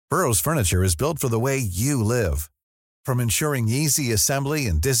Burrow's furniture is built for the way you live. From ensuring easy assembly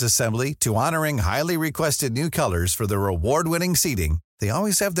and disassembly to honoring highly requested new colors for their award-winning seating, they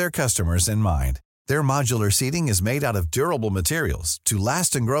always have their customers in mind. Their modular seating is made out of durable materials to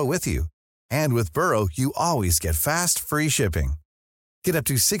last and grow with you. And with Burrow, you always get fast, free shipping. Get up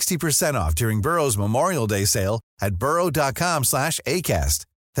to 60% off during Burrow's Memorial Day sale at burrow.com/ACAST.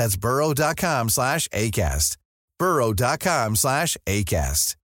 That's burrow.com/ACAST.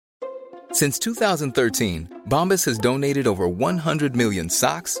 burrow.com/ACAST. Since 2013, Bombas has donated over 100 million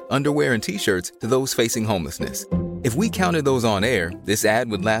socks, underwear, and T-shirts to those facing homelessness. If we counted those on air, this ad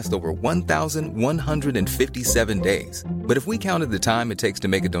would last over 1,157 days. But if we counted the time it takes to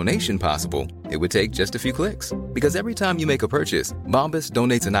make a donation possible, it would take just a few clicks. Because every time you make a purchase, Bombas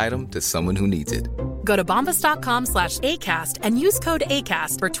donates an item to someone who needs it. Go to bombas.com/ACAST and use code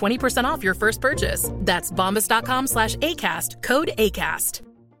ACAST for 20% off your first purchase. That's bombas.com/ACAST, code ACAST.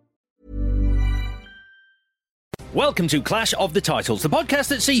 Welcome to Clash of the Titles, the podcast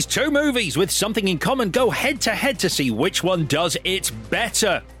that sees two movies with something in common go head-to-head to see which one does it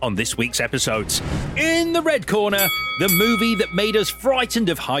better. On this week's episodes, in the red corner, the movie that made us frightened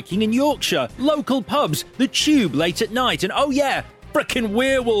of hiking in Yorkshire, local pubs, the tube late at night, and oh yeah, frickin'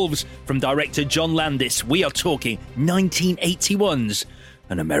 werewolves. From director John Landis, we are talking 1981's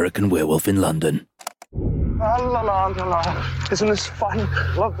An American Werewolf in London. La la la la la. Isn't this fun?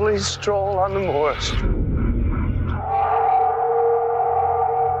 Lovely stroll on the moors.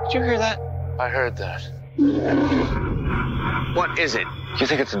 Did you hear that? I heard that. What is it? You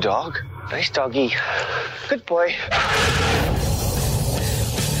think it's a dog? Nice doggy. Good boy.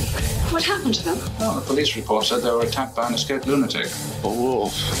 What happened to them? Well, the police report said they were attacked by an escaped lunatic. A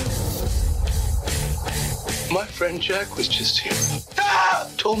wolf. My friend Jack was just here.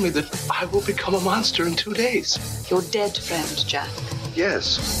 Told me that I will become a monster in 2 days. Your dead friend, Jack.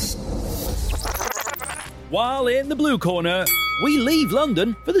 Yes. While in the blue corner, we leave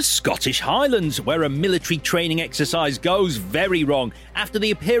London for the Scottish Highlands, where a military training exercise goes very wrong after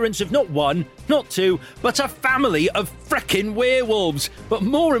the appearance of not one, not two, but a family of frickin' werewolves. But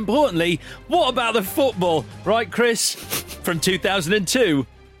more importantly, what about the football? Right, Chris? From 2002,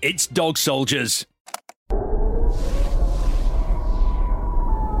 it's Dog Soldiers.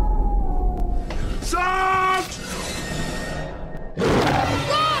 Sarge!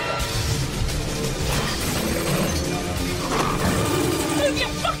 Move your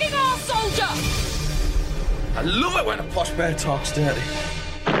fucking arse, soldier! I love it when a posh bear talks dirty.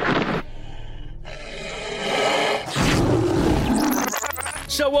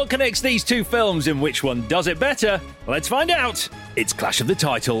 So what connects these two films and which one does it better? Let's find out. It's Clash of the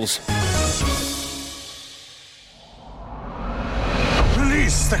Titles.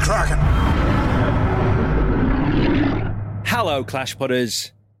 Release the Kraken! Hello, Clash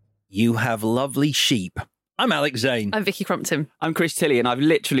Potters. You have lovely sheep. I'm Alex Zane. I'm Vicky Crumpton. I'm Chris Tilley, and I've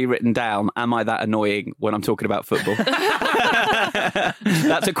literally written down, am I that annoying when I'm talking about football?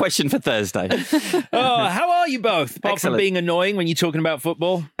 That's a question for Thursday. Oh, how are you both? Apart Excellent. from being annoying when you're talking about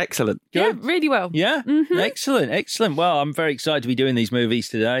football? Excellent. Good? Yeah, really well. Yeah? Mm-hmm. Excellent, excellent. Well, I'm very excited to be doing these movies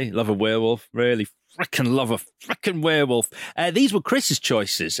today. Love a werewolf. Really frickin' love a frickin' werewolf. These were Chris's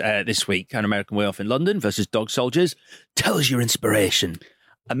choices this week. An American Werewolf in London versus Dog Soldiers. Tell us your inspiration.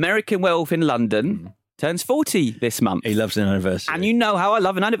 American Werewolf in London turns 40 this month. He loves an anniversary. And you know how I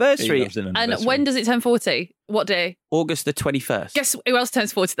love an anniversary. He loves an And anniversary. when does it turn 40? What day? August the 21st. Guess who else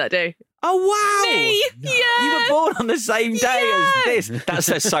turns 40 that day? Oh, wow. Me! Yeah! You were born on the same day as this. That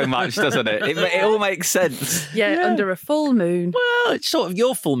says so much, doesn't it? It all makes sense. Yeah, under a full moon. Well, it's sort of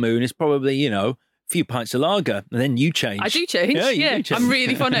your full moon is probably, you know, a few pints of lager, and then you change. I do change. Yeah, you do change. I'm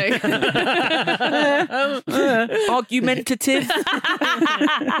really funny. Argumentative.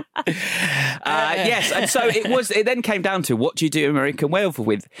 Yes, and so it then came down to what do you do American Werewolf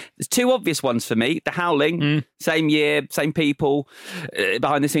with? There's two obvious ones for me. The Howling, same year, same people,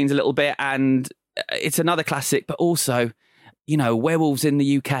 behind the scenes a little bit, and it's another classic, but also, you know, werewolves in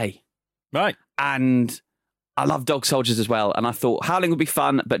the UK. Right. And I love Dog Soldiers as well, and I thought Howling would be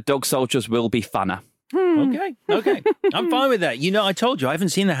fun, but Dog Soldiers will be funner. Okay. I'm fine with that. You know, I told you I haven't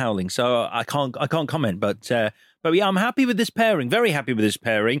seen The Howling, so I can't comment. But yeah, I'm happy with this pairing. Very happy with this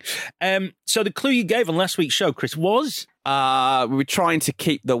pairing. So the clue you gave on last week's show, Chris, was We were trying to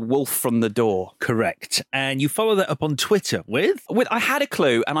keep the wolf from the door. correct, and you follow that up on Twitter with I had a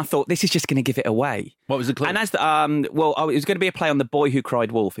clue, and I thought this is just going to give it away. what was the clue? And as it was going to be a play on The Boy Who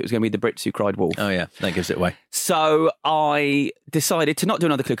Cried Wolf. It was going to be The Brits Who Cried Wolf. Oh yeah, that gives it away. So I decided to not do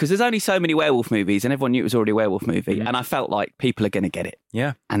another clue because there's only so many werewolf movies, and everyone knew it was already a werewolf movie, and I felt like people are going to get it,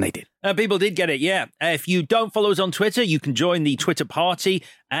 Yeah. and they did. People did get it, yeah. If you don't follow us on Twitter, you can join the Twitter party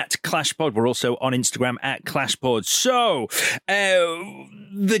at ClashPod. We're also on Instagram at ClashPod. So,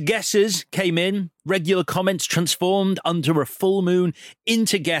 the guesses came in. Regular comments transformed under a full moon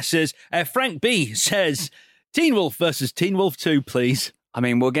into guesses. Frank B says, Teen Wolf versus Teen Wolf 2, please. I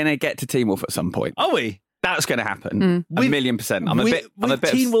mean, we're going to get to Teen Wolf at some point. Are we? That's going to happen. A million %. I'm a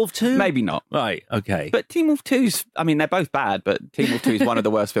bit Teen Wolf 2? Maybe not. Right, okay. But Teen Wolf 2's, I mean, they're both bad, but Teen Wolf 2 is one of the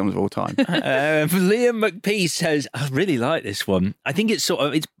worst films of all time. Liam McPhee says, I really like this one. I think it's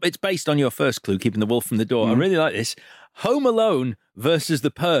it's based on your first clue, keeping the wolf from the door. I really like this. Home Alone versus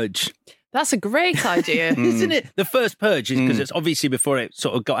The Purge. That's a great idea. Isn't it? The first Purge is because it's obviously before it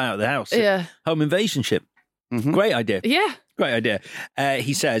sort of got out of the house. Yeah. Home invasion ship. Great idea. Yeah. Great idea.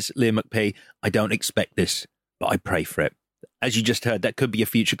 He says, Liam McPhee, I don't expect this, but I pray for it. As you just heard, that could be a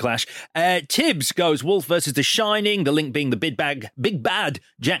future clash. Tibbs goes Wolf versus The Shining, the link being the big bad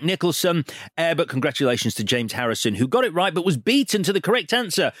Jack Nicholson. But congratulations to James Harrison, who got it right, but was beaten to the correct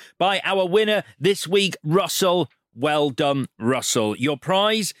answer by our winner this week, Russell. Well done, Russell. Your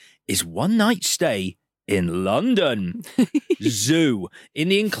prize is one night stay in London. Zoo. In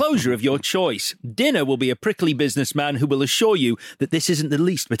the enclosure of your choice. Dinner will be a prickly businessman who will assure you that this isn't the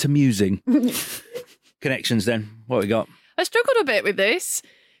least bit amusing. Connections then. What we got? I struggled a bit with this.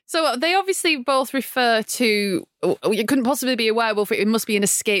 So they obviously both refer to, it couldn't possibly be a werewolf, it must be an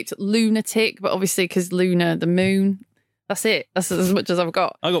escaped lunatic, but obviously because Luna, the moon, that's it. That's as much as I've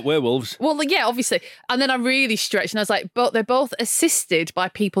got. I got werewolves. Well, yeah, obviously. And then I really stretched and I was like, but they're both assisted by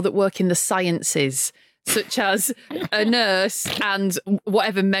people that work in the sciences, such as a nurse and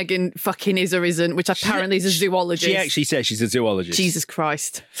whatever Megan fucking is or isn't, which apparently is a zoologist. She actually says she's a zoologist. Jesus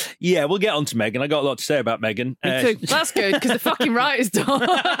Christ. Yeah, we'll get on to Megan. I got a lot to say about Megan. Me too. That's good, because the fucking writer's done.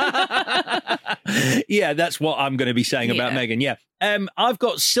 Yeah, that's what I'm going to be saying about Megan, yeah. I've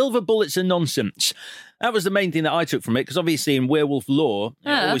got silver bullets and nonsense. That was the main thing that I took from it, because obviously in werewolf lore,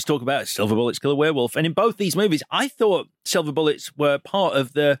 you always talk about silver bullets kill a werewolf. And in both these movies, I thought silver bullets were part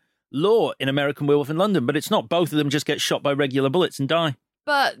of the law in American Werewolf in London, but it's not. Both of them just get shot by regular bullets and die.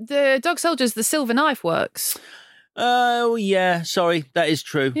 But the Dog Soldiers, the silver knife works. Oh, yeah. Sorry, that is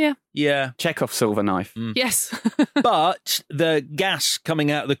true. Yeah. Yeah. Chekhov's silver knife. Yes. But the gas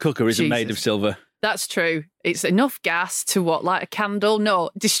coming out of the cooker isn't made of silver. That's true. It's enough gas to what, like a candle? No,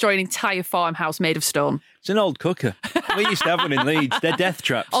 destroy an entire farmhouse made of stone. It's an old cooker. We used to have one in Leeds. They're death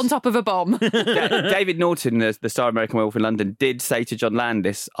traps. On top of a bomb. David Norton, the star of American Werewolf in London, did say to John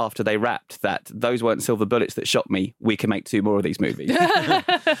Landis after they wrapped that those weren't silver bullets that shot me. We can make 2 more of these movies.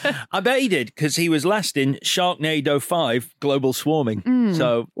 I bet he did, because he was last in Sharknado 5, Global Swarming.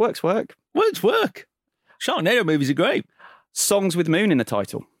 So Works. Work. Sharknado movies are great. Songs with Moon in the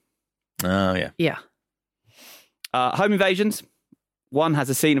title. Oh, yeah. Yeah. Home invasions. One has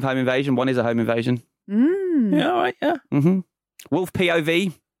a scene of home invasion. One is a home invasion. Yeah, all right, yeah. Wolf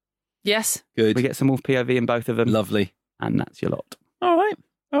POV. Yes. Good. We get some Wolf POV in both of them. Lovely. And that's your lot. All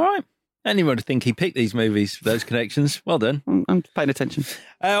right. Anyone would think he picked these movies for those connections. Well done. I'm paying attention.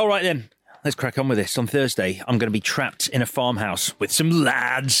 All right, then. Let's crack on with this. On Thursday, I'm going to be trapped in a farmhouse with some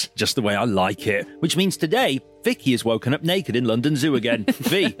lads, just the way I like it. Which means today, Vicky is woken up naked in London Zoo again.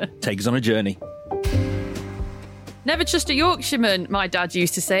 V, take us on a journey. Never trust a Yorkshireman, my dad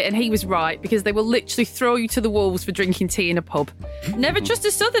used to say, and he was right, because they will literally throw you to the wolves for drinking tea in a pub. Never trust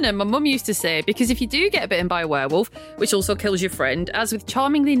a Southerner, my mum used to say, because if you do get bitten by a werewolf, which also kills your friend, as with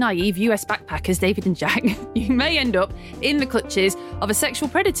charmingly naive US backpackers David and Jack, you may end up in the clutches of a sexual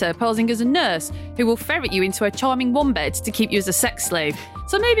predator posing as a nurse who will ferret you into a charming one-bed to keep you as a sex slave.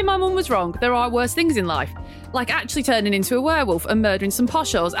 So maybe my mum was wrong. There are worse things in life, like actually turning into a werewolf and murdering some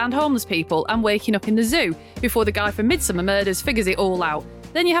poshos and homeless people and waking up in the zoo before the guy from Midsommar Murders figures it all out.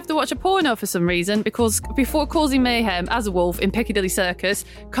 Then you have to watch a porno for some reason, because before causing mayhem as a wolf in Piccadilly Circus,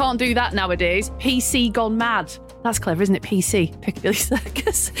 can't do that nowadays. PC gone mad. That's clever, isn't it? PC, Piccadilly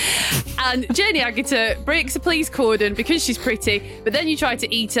Circus. And Jenny Agutter breaks a police cordon because she's pretty, but then you try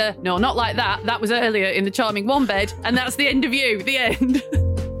to eat her. No, not like that. That was earlier in the charming one bed, and that's the end of you. The end.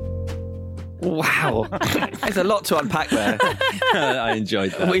 Wow. There's a lot to unpack there. I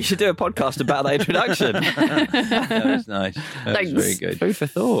enjoyed that. We should do a podcast about that introduction. That was nice. That was very good. Food for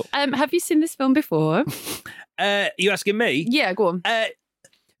thought. Have you seen this film before? You asking me? Yeah, go on.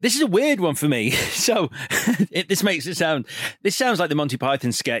 This is a weird one for me. So this sounds like the Monty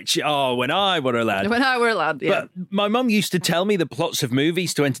Python sketch. Oh, when I were a lad. When I were a lad, yeah. But my mum used to tell me the plots of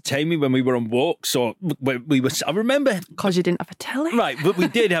movies to entertain me when we were on walks, or when we were. I remember because you didn't have a telly, right? But we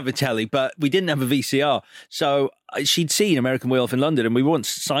did have a telly, but we didn't have a VCR. So she'd seen American Werewolf in London, and we were once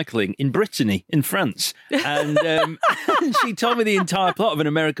cycling in Brittany, in France. And she told me the entire plot of an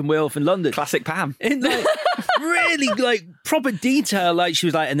American Werewolf in London. Classic Pam. In really proper detail. Like she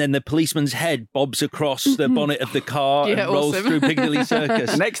was like, and then the policeman's head bobs across the bonnet of the car and rolls through Piccadilly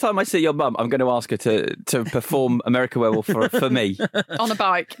Circus. Next time I see your mum, I'm going to ask her to perform American Werewolf for me. On a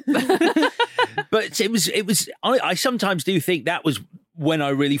bike. But it was. I sometimes do think that was when I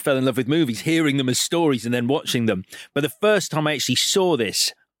really fell in love with movies, hearing them as stories and then watching them. But the first time I actually saw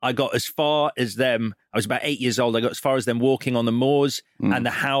this, I got as far as them. I was about 8 years old. I got as far as them walking on the moors and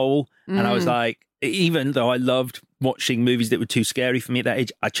the howl. And I was like, even though I loved watching movies that were too scary for me at that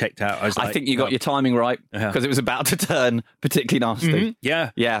age, I checked out. I think you got your timing right, because it was about to turn particularly nasty.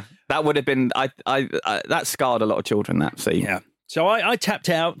 Yeah. That would have been, that scarred a lot of children, that scene. Yeah. So I tapped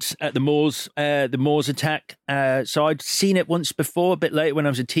out at the Moors attack. So I'd seen it once before, a bit later when I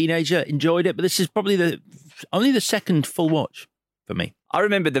was a teenager, enjoyed it. But this is probably only the second full watch for me. I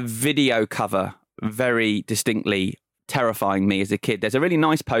remember the video cover very distinctly terrifying me as a kid. There's a really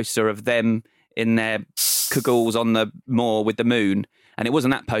nice poster of them in their cagoule on the moor with the moon. And it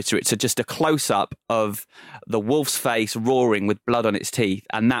wasn't that poster, it's just a close-up of the wolf's face roaring with blood on its teeth.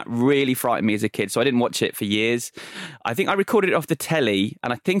 And that really frightened me as a kid. So I didn't watch it for years. I think I recorded it off the telly,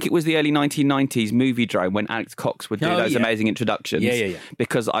 and I think it was the early 1990s Movie Drome when Alex Cox would do those amazing introductions. Yeah.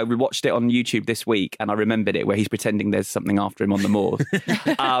 Because I rewatched it on YouTube this week, and I remembered it, where he's pretending there's something after him on the moors.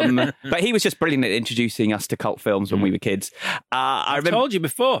 But he was just brilliant at introducing us to cult films when we were kids. I told you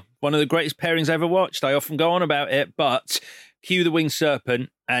before, one of the greatest pairings I ever watched. I often go on about it, but Hugh the Winged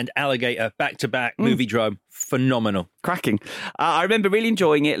Serpent and Alligator back-to-back Movie Drome. Phenomenal. Cracking. I remember really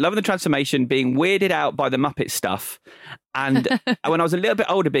enjoying it, loving the transformation, being weirded out by the Muppet stuff. And when I was a little bit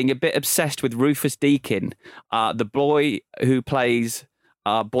older, being a bit obsessed with Rufus Deakin, the boy who plays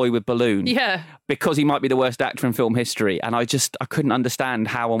Boy with Balloon. Yeah. Because he might be the worst actor in film history. And I couldn't understand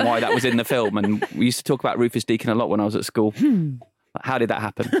how and why that was in the film. And we used to talk about Rufus Deakin a lot when I was at school. How did that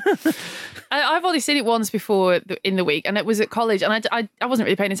happen? I've only seen it once before in the week, and it was at college, and I wasn't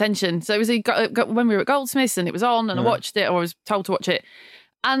really paying attention. So it was when we were at Goldsmiths, and it was on, and I watched it, or I was told to watch it.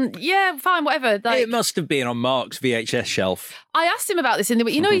 And yeah, fine, whatever. It must have been on Mark's VHS shelf. I asked him about this in the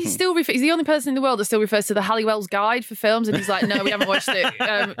week. You know, he's the only person in the world that still refers to the Halliwell's Guide for films, and he's like, no, we haven't watched it.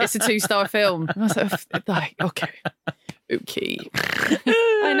 It's a 2-star film. And I was like, okay.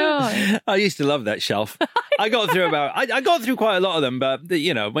 I know. I used to love that shelf. I got through quite a lot of them, but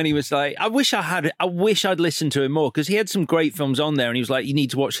when he was like, I wish I'd listened to him more, because he had some great films on there, and he was like, you need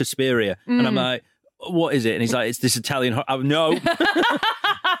to watch Suspiria, and I'm like, what is it? And he's like, it's this Italian no,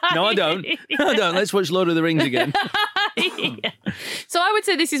 no, I don't. Let's watch Lord of the Rings again. So I would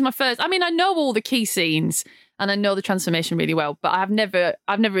say this is my first. I mean, I know all the key scenes and I know the transformation really well, but I've never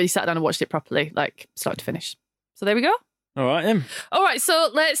really sat down and watched it properly, like start to finish. So there we go. All right, then. All right, so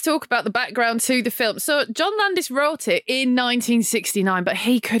let's talk about the background to the film. So John Landis wrote it in 1969, but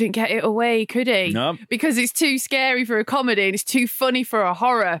he couldn't get it away, could he? No. Because it's too scary for a comedy and it's too funny for a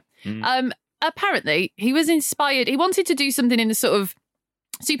horror. Apparently, he was inspired. He wanted to do something in the sort of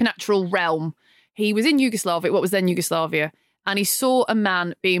supernatural realm. He was in Yugoslavia, what was then Yugoslavia, and he saw a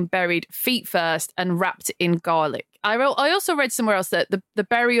man being buried feet first and wrapped in garlic. I also read somewhere else that the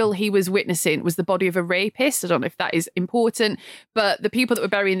burial he was witnessing was the body of a rapist. I don't know if that is important, but the people that were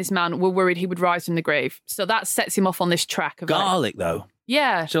burying this man were worried he would rise from the grave. So that sets him off on this track of garlic, though.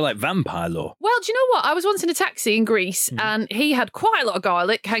 Yeah. So like vampire lore. Well, do you know what? I was once in a taxi in Greece and he had quite a lot of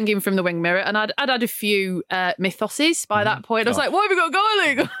garlic hanging from the wing mirror, and I'd had a few mythoses by that point. I was like, why have you got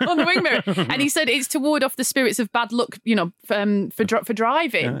garlic on the wing mirror? And he said it's to ward off the spirits of bad luck, for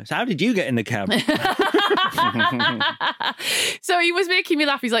driving. So how did you get in the cab? So he was making me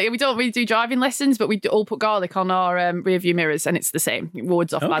laugh. He's like, we don't really do driving lessons, but we all put garlic on our rear view mirrors, and it's the same. It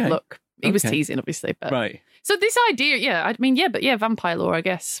wards off bad luck. He was teasing, obviously. But. Right. So this idea, vampire lore, I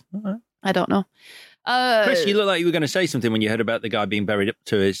guess. Right. I don't know. Chris, you look like you were going to say something when you heard about the guy being buried up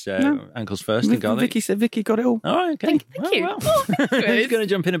to his ankles first in garlic. Vicky said Vicky got it all. All right, okay. Thank you. Well. He's going to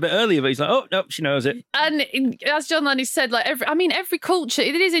jump in a bit earlier, but he's like, oh, no, she knows it. And as John Landis said, like every culture,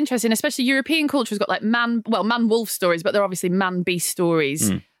 it is interesting, especially European culture has got like man-wolf stories, but they're obviously man-beast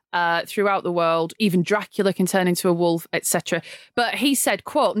stories. Throughout the world. Even Dracula can turn into a wolf, etc. But he said,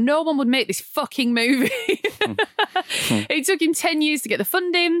 quote, no one would make this fucking movie. It took him 10 years to get the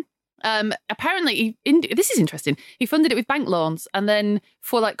funding. Apparently, this is interesting. He funded it with bank loans, and then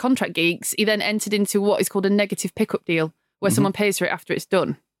for like contract geeks, he then entered into what is called a negative pickup deal, where someone pays for it after it's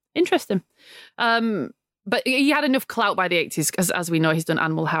done. Interesting. But he had enough clout by the 80s, because as we know, he's done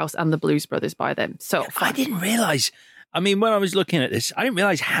Animal House and the Blues Brothers by then. So I didn't realise. I mean, when I was looking at this, I didn't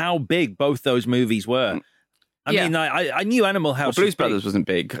realise how big both those movies were. I mean, I knew Animal House. Blues Brothers wasn't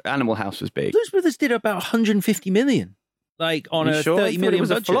big. Animal House was big. Blues Brothers did about 150 million. Like on a 30 million it was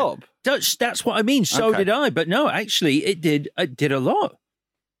budget. a flop. That's what I mean. So did I. But no, actually, it did a lot.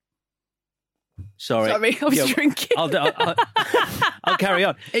 Sorry, I was drinking. I'll carry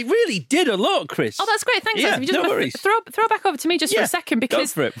on. It really did a lot, Chris. Oh, that's great. Thanks. Yeah, If you just no worries. throw back over to me just for a second,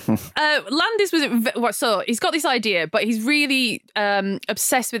 because go for it. Landis was so he's got this idea, but he's really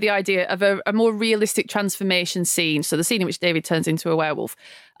obsessed with the idea of a more realistic transformation scene. So the scene in which David turns into a werewolf.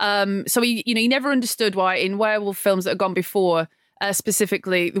 So he never understood why in werewolf films that had gone before,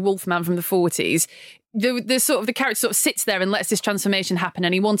 specifically the Wolfman from the 40s, the character sort of sits there and lets this transformation happen,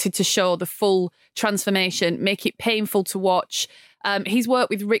 and he wanted to show the full transformation, make it painful to watch. He's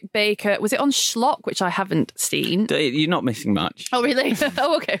worked with Rick Baker. Was it on Schlock, which I haven't seen? You're not missing much. Oh, really?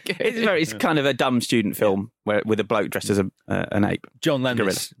 Oh, okay. It's kind of a dumb student film with a bloke dressed as an ape. John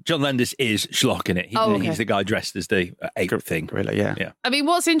Landis. John Landis is Schlock in it. He's the guy dressed as the ape thing. Gorilla, yeah. I mean,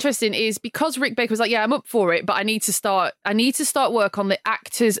 what's interesting is because Rick Baker was like, yeah, I'm up for it, but I need to start work on the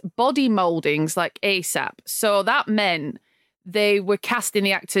actors' body moldings like ASAP. So that meant they were casting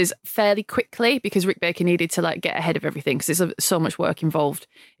the actors fairly quickly because Rick Baker needed to get ahead of everything because there's so much work involved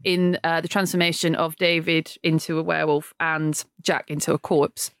in the transformation of David into a werewolf and Jack into a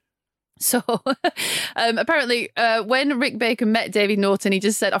corpse. So apparently when Rick Baker met David Norton, he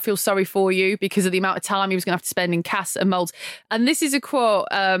just said, I feel sorry for you because of the amount of time he was going to have to spend in casts and molds. And this is a quote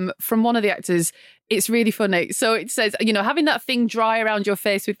from one of the actors. It's really funny. So it says, having that thing dry around your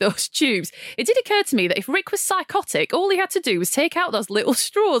face with those tubes. It did occur to me that if Rick was psychotic, all he had to do was take out those little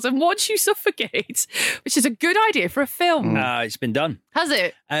straws and watch you suffocate, which is a good idea for a film. It's been done. Has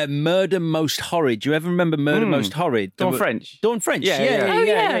it? Murder Most Horrid. Do you ever remember Murder Most Horrid? Dawn French. Dawn French.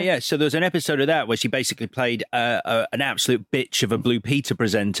 Yeah. So there was an episode of that where she basically played an absolute bitch of a Blue Peter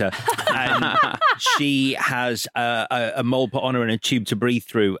presenter. And she has a mold put on her and a tube to breathe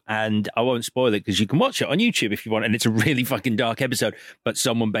through. And I won't spoil it because you can watch it on YouTube if you want, and it's a really fucking dark episode, but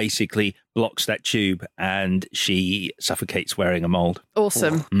someone basically blocks that tube and she suffocates wearing a mold.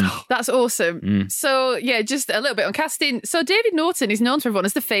 Awesome. That's awesome. So yeah, just a little bit on casting. So David Norton is known to everyone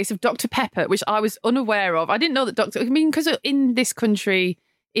as the face of Dr. Pepper, which I was unaware of. I didn't know that because in this country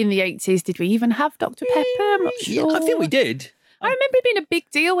in the 80s, did we even have Dr. Pepper? I'm not sure. I think we did. I remember it being a big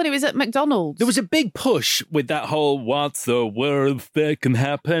deal when it was at McDonald's. There was a big push with that whole "What's the worst that can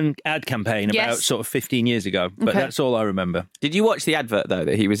happen" ad campaign about sort of 15 years ago. But that's all I remember. Did you watch the advert, though,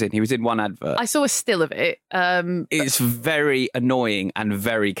 that he was in? He was in one advert. I saw a still of it. It's very annoying and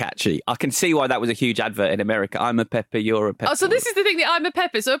very catchy. I can see why that was a huge advert in America. I'm a pepper, you're a pepper. Oh, so this is the thing, that I'm a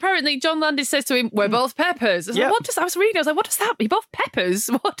pepper. So apparently John Landis says to him, we're both peppers. I was reading, I was like, what does that mean? Both peppers?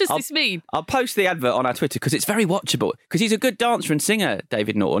 What does this mean? I'll post the advert on our Twitter because it's very watchable. Because he's a good dancer and singer,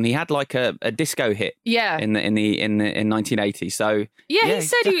 David Norton. He had a disco hit in 1980. So he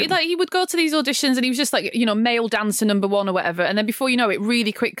said he would go to these auditions and he was just male dancer number one or whatever, and then before you know it,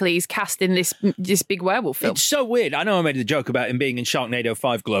 really quickly he's cast in this big werewolf film. It's so weird. I know I made the joke about him being in Sharknado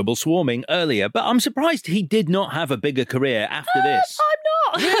 5 Global Swarming earlier, but I'm surprised he did not have a bigger career after this.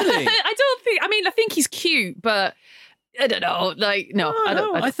 I'm not. Really? I think he's cute, but I don't know.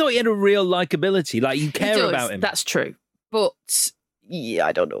 I thought he had a real likability. Like, you care about him. That's true. But yeah,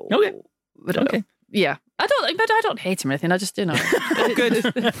 I don't know. Okay. I don't know. Yeah. I don't hate him or anything. I just do know. Good.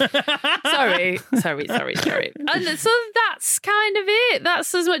 Sorry. And so that's kind of it.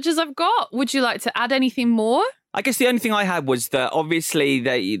 That's as much as I've got. Would you like to add anything more? I guess the only thing I had was that obviously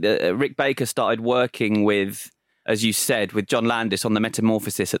Rick Baker started working with, as you said, with John Landis on the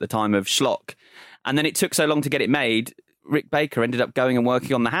Metamorphosis at the time of Schlock. And then it took so long to get it made, Rick Baker ended up going and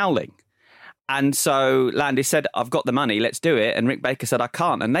working on The Howling. And so Landis said, I've got the money, let's do it. And Rick Baker said, I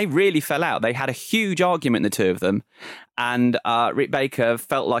can't. And they really fell out. They had a huge argument, the two of them. And Rick Baker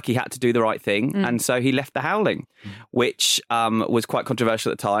felt like he had to do the right thing. And so he left The Howling, which was quite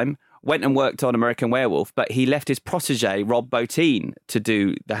controversial at the time. Went and worked on American Werewolf, but he left his protege, Rob Bottin, to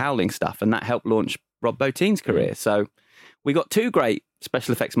do The Howling stuff. And that helped launch Rob Bottin's career. So we got two great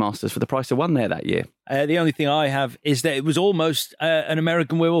special effects masters for the price of one there that year. The only thing I have is that it was almost an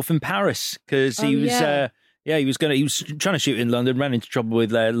American Werewolf in Paris, because he was he was trying to shoot in London, ran into trouble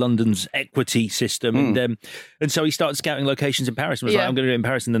with London's equity system, and so he started scouting locations in Paris and was like, I'm going to do it in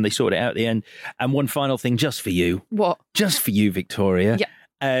Paris, and then they sorted it out at the end. And one final thing, just for you. What? Just for you, Victoria. Yeah.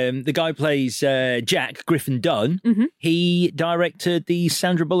 The guy plays Jack, Griffin Dunn. He directed the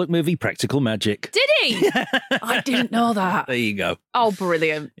Sandra Bullock movie Practical Magic. Did he? I didn't know that. There you go. Oh,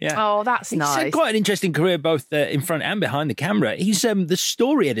 brilliant. Yeah. Oh, that's nice. He's had quite an interesting career, both in front and behind the camera. He's the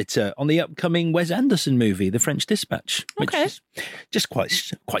story editor on the upcoming Wes Anderson movie, The French Dispatch, which is just quite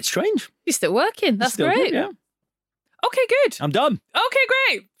strange. He's still working. That's still great. Good, yeah. Okay, good. I'm done. Okay,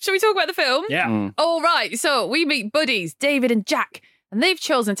 great. Shall we talk about the film? Yeah. All right. So we meet buddies, David and Jack, and they've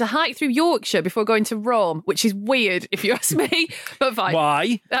chosen to hike through Yorkshire before going to Rome, which is weird if you ask me, but fine.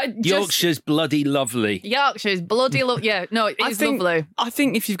 Why? Yorkshire's bloody lovely. Yorkshire's bloody lovely. Yeah, no, it is lovely. I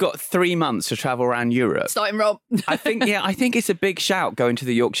think if you've got 3 months to travel around Europe, Start in Rome. I think it's a big shout going to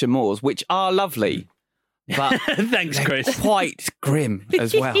the Yorkshire moors, which are lovely. But thanks, Chris. Quite grim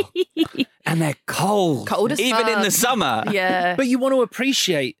as well. And they're cold. Cold as even fuck. in the summer. Yeah. But you want to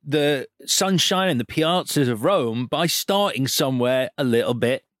appreciate the sunshine and the piazzas of Rome by starting somewhere a little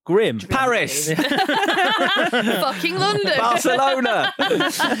bit grim. Paris. Fucking London. Barcelona.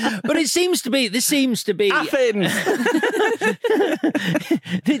 But this seems to be Athens.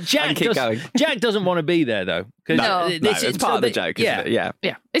 Jack doesn't want to be there though. No. It's part of the joke, isn't it? Yeah.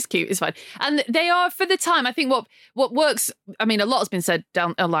 Yeah, it's cute, it's fine. And they are, for the time, I think what works, I mean, a lot has been said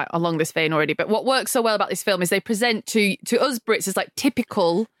along this vein already, but what works so well about this film is they present to us Brits as like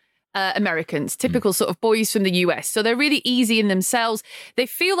typical Americans, typical sort of boys from the US. So they're really easy in themselves. They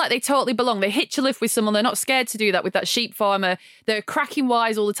feel like they totally belong. They hitch a lift with someone. They're not scared to do that with that sheep farmer. They're cracking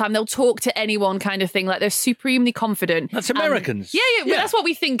wise all the time. They'll talk to anyone kind of thing. Like they're supremely confident. That's Americans. Yeah. But that's what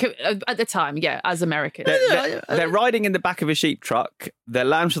we think at the time. Yeah, as Americans. They're riding in the back of a sheep truck. They're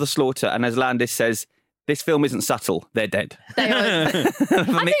lambs for the slaughter. And as Landis says, this film isn't subtle. They're dead. They are. I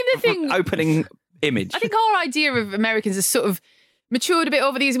think the thing... Opening image. I think our idea of Americans is sort of matured a bit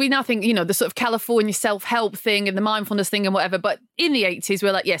over the years. We now think, the sort of California self-help thing and the mindfulness thing and whatever. But in the 80s,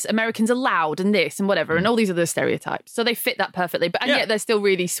 we're like, yes, Americans are loud and this and whatever and all these other stereotypes. So they fit that perfectly. But yet they're still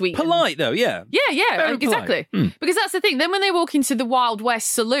really sweet. Polite, though, yeah. Yeah, Very exactly. polite. Because that's the thing. Then when they walk into the Wild West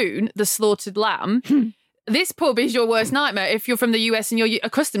Saloon, the Slaughtered Lamb... This pub is your worst nightmare if you're from the US and you're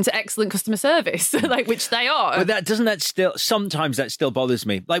accustomed to excellent customer service, like which they are. But sometimes that still bothers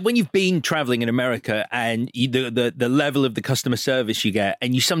me. Like when you've been traveling in America and the level of the customer service you get,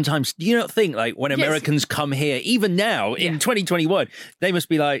 and you don't think like when Americans come here, even now in 2021, they must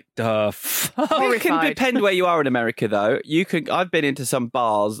be like, It can depend where you are in America, though. I've been into some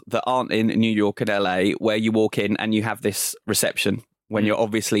bars that aren't in New York and LA where you walk in and you have this reception when you're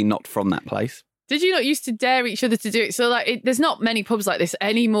obviously not from that place. Did you not used to dare each other to do it? So there's not many pubs like this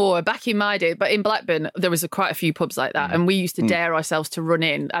anymore. Back in my day, but in Blackburn, there was quite a few pubs like that. And we used to dare ourselves to run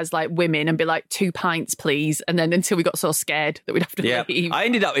in as like women and be like, 2 pints, please. And then until we got so scared that we'd have to leave. I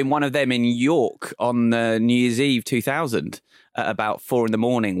ended up in one of them in York on New Year's Eve 2000 at about 4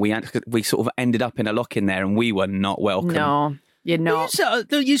 a.m. We sort of ended up in a lock in there and we were not welcome. No. You're not.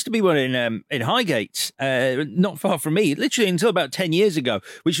 There used to be one in Highgate, not far from me, literally until about 10 years ago,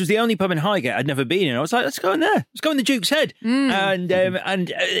 which was the only pub in Highgate I'd never been in. I was like, let's go in there. Let's go in the Duke's Head. And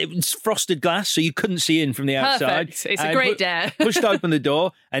it was frosted glass, so you couldn't see in from the outside. Perfect. It's a great dare. Pushed open the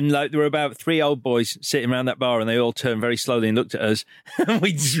door, and there were about 3 old boys sitting around that bar, and they all turned very slowly and looked at us. And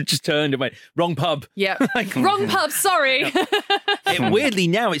we just turned and went, wrong pub. Yeah. Wrong pub, sorry. Weirdly,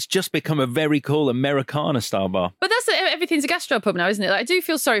 now it's just become a very cool Americana-style bar. But everything's a gastropub now, isn't it? Like, I do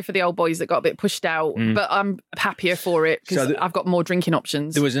feel sorry for the old boys that got a bit pushed out, but I'm happier for it because I've got more drinking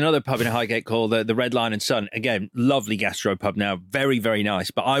options. There was another pub in Highgate called the Red Lion and Sun. Again, lovely gastropub now, very, very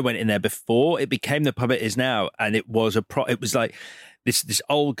nice. But I went in there before it became the pub it is now, and it was it was like this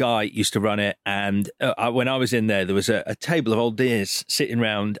old guy used to run it, and when I was in there was a table of old dears sitting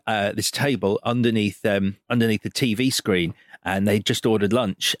around this table underneath the TV screen, and they just ordered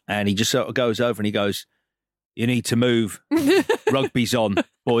lunch, and he just sort of goes over and he goes, "You need to move. Rugby's on.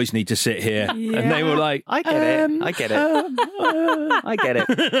 Boys need to sit here." Yeah. And they were like, I get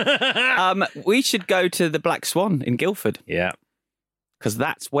it. We should go to the Black Swan in Guildford. Yeah. Because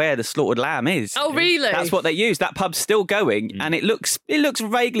that's where the Slaughtered Lamb is. Oh, really? That's what they use. That pub's still going, and it looks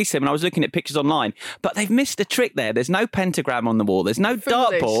vaguely similar. I was looking at pictures online, but they've missed a trick there. There's no pentagram on the wall. There's no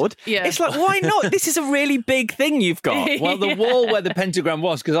dartboard. Yeah. It's like, why not? This is a really big thing you've got. Well, the wall where the pentagram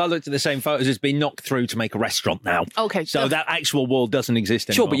was, because I looked at the same photos, has been knocked through to make a restaurant now. Okay. So that actual wall doesn't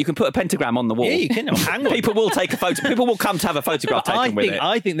exist anymore. Sure, but you can put a pentagram on the wall. Yeah, you can. Hang on. People will take a photo. People will come to have a photograph taken with it.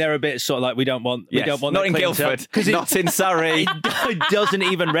 I think they're a bit sort of like we don't want not in Guildford, not in Surrey. It doesn't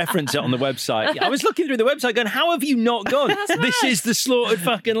even reference it on the website. I was looking through the website going, how have you not gone? This is the Slaughtered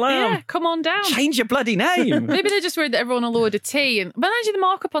fucking Lamb. Yeah, come on down. Change your bloody name. Maybe they're just worried that everyone will order tea. But actually the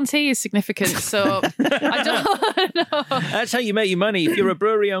markup on tea is significant, so I don't know. That's how you make your money. If you're a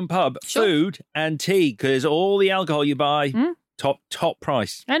brewery-owned pub, food and tea, because all the alcohol you buy... Top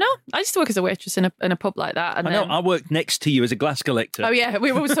price. I know. I used to work as a waitress in a pub like that. And I know. I worked next to you as a glass collector. Oh yeah,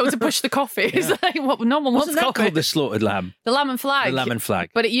 we were always told to push the coffee. It's like, no one wants Wasn't that coffee. called the Slaughtered Lamb? The Lamb and Flag. The Lamb and Flag.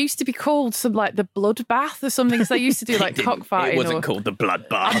 But it used to be called some like the Blood Bath or something. Because they used to do like cockfighting. It wasn't called the Blood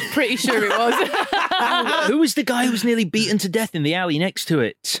Bath. I'm pretty sure it was. Who was the guy who was nearly beaten to death in the alley next to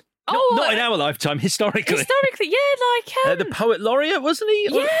it? Not in our lifetime, historically. Historically, yeah, like... the poet laureate, wasn't he?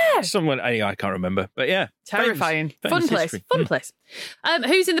 Yeah. Or someone, anyway, I can't remember. But yeah. Terrifying. Famous Fun history. place.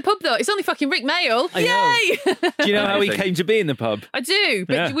 Who's in the pub, though? It's only fucking Rick Mail. Yay! Do you know how he came to be in the pub? I do,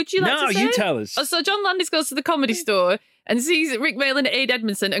 but would you like to say? No, you tell us. So John Landis goes to the Comedy Store and sees Rick Mail and Aid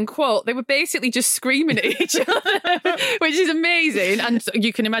Edmondson and, quote, they were basically just screaming at each other, which is amazing. And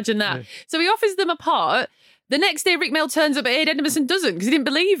you can imagine that. So he offers them a part. The next day, Rick Mail turns up, but Aid Edmondson doesn't because he didn't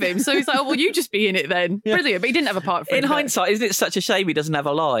believe him. So he's like, oh, well, you just be in it then. Yeah. Brilliant. But he didn't have a part for him. In hindsight, isn't it such a shame he doesn't have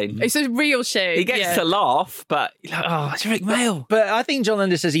a line? It's a real shame. He gets to laugh, but you're like, oh, it's Rick Mail. But I think John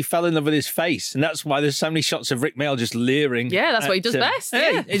Landis says he fell in love with his face, and that's why there's so many shots of Rick Mail just leering. Yeah, that's what he does best.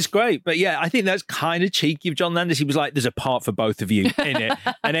 Yeah, it's great. But yeah, I think that's kind of cheeky of John Landis. He was like, there's a part for both of you in it.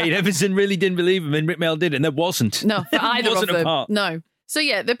 And Aid Edmondson really didn't believe him, and Rick Mail did, and there wasn't. No, for either wasn't of them. A part. No. So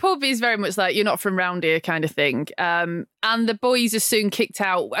yeah, the pub is very much like, you're not from round here kind of thing. And the boys are soon kicked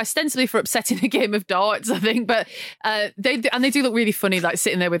out, ostensibly for upsetting a game of darts, I think. But they do look really funny, like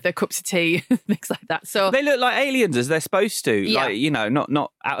sitting there with their cups of tea, things like that. So they look like aliens as they're supposed to, yeah. Like, you know,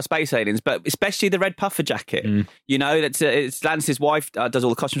 not outer space aliens, but especially the red puffer jacket. You know, it's Landis' wife does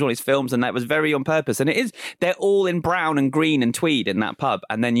all the costumes, all his films, and that was very on purpose. And it is, they're all in brown and green and tweed in that pub,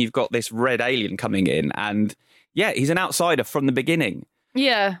 and then you've got this red alien coming in, and yeah, he's an outsider from the beginning.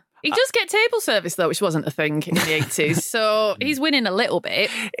 Yeah. He does get table service, though, which wasn't a thing in the 80s. So he's winning a little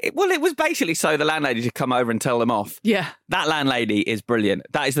bit. Well, it was basically so the landlady could come over and tell them off. Yeah. That landlady is brilliant.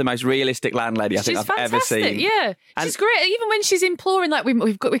 That is the most realistic landlady I think I've ever seen. Yeah. She's great. Even when she's imploring, like, we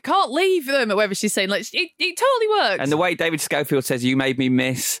can't leave them, or whatever she's saying, like, it totally works. And the way David Schofield says, you made me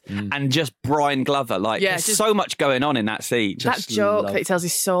miss, and just Brian Glover. Like, there's so much going on in that scene. That joke that he tells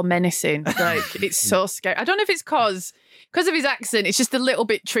is so menacing. Like, it's so scary. I don't know if it's because of his accent, it's just a little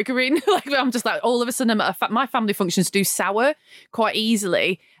bit triggering. Like, I'm just like, all of a sudden, my family functions do sour quite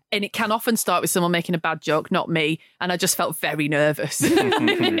easily, and it can often start with someone making a bad joke, not me. And I just felt very nervous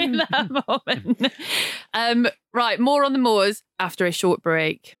in that moment. Right, more on the moors after a short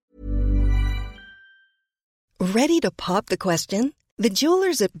break. Ready to pop the question? The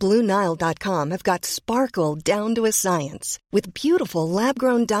jewelers at BlueNile.com have got sparkle down to a science with beautiful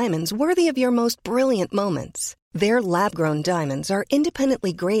lab-grown diamonds worthy of your most brilliant moments. Their lab-grown diamonds are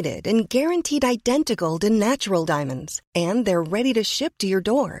independently graded and guaranteed identical to natural diamonds. And they're ready to ship to your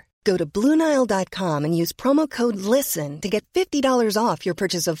door. Go to BlueNile.com and use promo code LISTEN to get $50 off your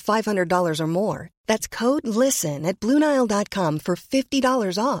purchase of $500 or more. That's code LISTEN at BlueNile.com for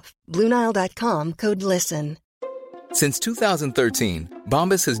 $50 off. BlueNile.com, code LISTEN. Since 2013,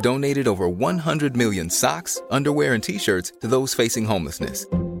 Bombas has donated over 100 million socks, underwear, and T-shirts to those facing homelessness.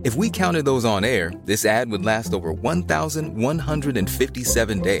 If we counted those on air, this ad would last over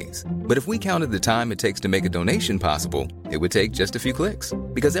 1,157 days. But if we counted the time it takes to make a donation possible, it would take just a few clicks.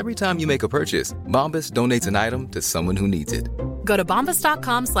 Because every time you make a purchase, Bombas donates an item to someone who needs it. Go to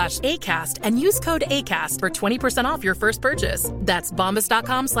bombas.com/ACAST and use code ACAST for 20% off your first purchase. That's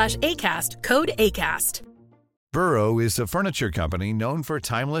bombas.com/ACAST, code ACAST. Burrow is a furniture company known for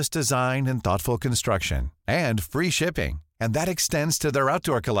timeless design and thoughtful construction, and free shipping, and that extends to their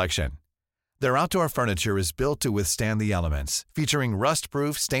outdoor collection. Their outdoor furniture is built to withstand the elements, featuring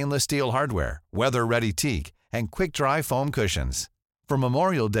rust-proof stainless steel hardware, weather-ready teak, and quick-dry foam cushions. For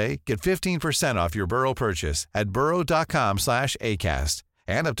Memorial Day, get 15% off your Burrow purchase at burrow.com/ACAST,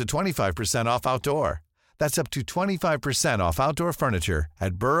 and up to 25% off outdoor. That's up to 25% off outdoor furniture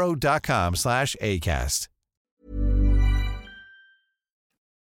at burrow.com/ACAST.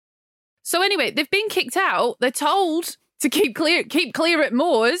 So anyway, they've been kicked out. They're told to keep clear at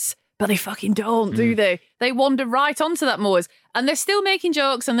moors, but they fucking don't, do they? They wander right onto that moors, and they're still making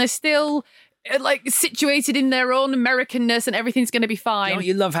jokes, and they're still like situated in their own Americanness, and everything's going to be fine. Don't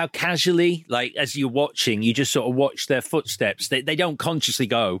you love how casually, like as you're watching, you just sort of watch their footsteps. They don't consciously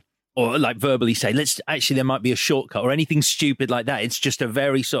go or like verbally say, there might be a shortcut or anything stupid like that. It's just a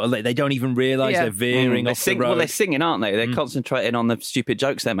very sort of, like, they don't even realise they're veering off the road. Well, they're singing, aren't they? They're concentrating on the stupid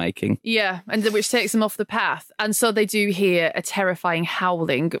jokes they're making. Yeah, and which takes them off the path. And so they do hear a terrifying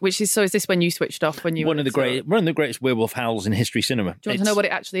howling, which is, so is this when you switched off? When you one of the greatest werewolf howls in history cinema. Do you want to know what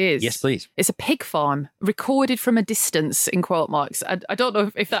it actually is? Yes, please. It's a pig farm, recorded from a distance, in quote marks. I don't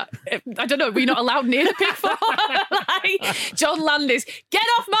know if that, I don't know, were you not allowed near the pig farm? Like, John Landis, get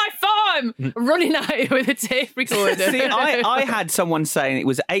off my farm! Running at it with a tape recorder. See, I had someone saying it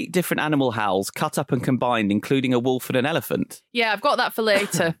was 8 different animal howls cut up and combined, including a wolf and an elephant. Yeah, I've got that for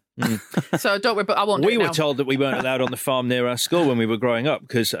later. So don't worry, but I won't do We it were now. told that we weren't allowed on the farm near our school when we were growing up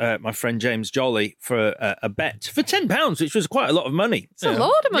because my friend James Jolly, for a bet for £10, which was quite a lot of money. It's a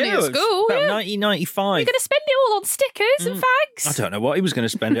lot of money at it was school, About yeah. 1995. You're going to spend it all on stickers and fags? I don't know what he was going to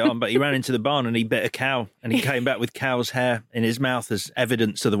spend it on, but he ran into the barn and he bit a cow and he came back with cow's hair in his mouth as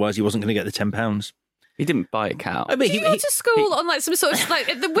evidence. Otherwise, he wasn't going to get the £10. He didn't buy a cow. I mean, Did you go to school on like some sort of like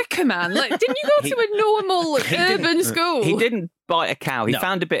the Wicker Man? Like, didn't you go to a normal urban school? He didn't bite a cow. He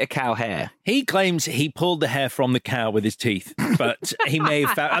found a bit of cow hair. He claims he pulled the hair from the cow with his teeth, but he may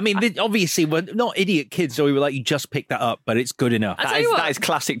have found... I mean, obviously, we're not idiot kids, so we were like, you just picked that up, but it's good enough. That is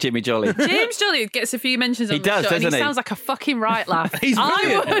classic Jimmy Jolly. James Jolly gets a few mentions on the does, show, and he doesn't he? sounds like a fucking right laugh. He's I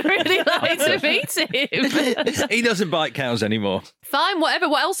brilliant. would really like to meet him. He doesn't bite cows anymore. Fine, whatever.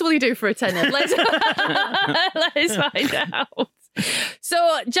 What else will you do for a tenner? Let's find out.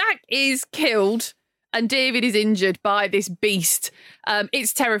 So Jack is killed and David is injured by this beast.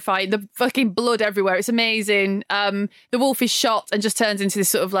 It's terrifying. The fucking blood everywhere. It's amazing. The wolf is shot and just turns into this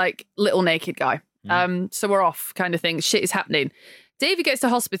sort of like little naked guy. So we're off kind of thing. Shit is happening. David gets to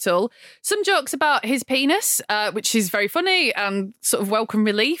hospital. Some jokes about his penis, which is very funny and sort of welcome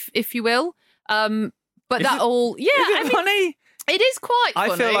relief, if you will. But Is that it- all... Yeah, Is it funny? It is quite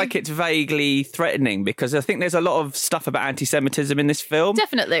funny. I feel like it's vaguely threatening because I think there's a lot of stuff about anti-Semitism in this film.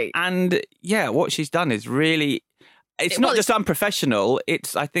 Definitely. And yeah, what she's done is really... It's not just unprofessional.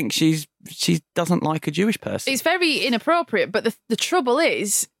 I think she doesn't like a Jewish person. It's very inappropriate, but the trouble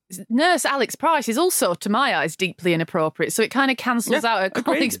is, Nurse Alex Price is also, to my eyes, deeply inappropriate. So it kind of cancels out her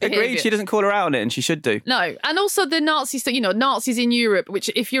colleagues' behaviour. Agreed. She doesn't call her out on it, and she should do. No, and also the Nazis, Nazis in Europe,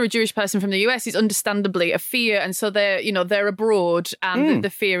 which if you're a Jewish person from the US, is understandably a fear, and so they're abroad, and the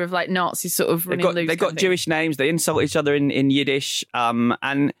fear of like Nazis sort of running loose. They've got Jewish names. They insult each other in Yiddish,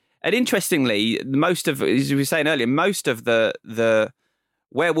 and interestingly, most of, as we were saying earlier, most of the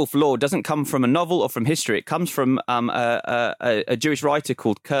werewolf lore doesn't come from a novel or from history. It comes from a Jewish writer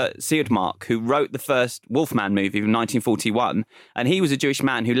called Kurt Siodmark, who wrote the first Wolfman movie in 1941. And he was a Jewish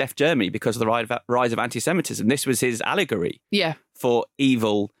man who left Germany because of the rise of anti-Semitism. This was his allegory for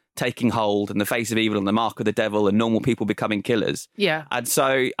evil taking hold and the face of evil and the mark of the devil and normal people becoming killers. Yeah. And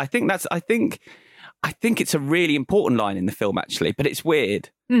so I think it's a really important line in the film, actually, but it's weird.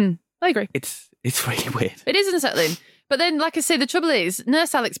 I agree. It's really weird. It is unsettling. But then, like I say, the trouble is,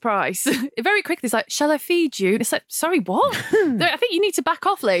 Nurse Alex Price, very quickly is like, shall I feed you? And it's like, sorry, what? I think you need to back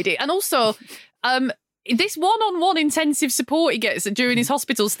off, lady. And also, this one-on-one intensive support he gets during his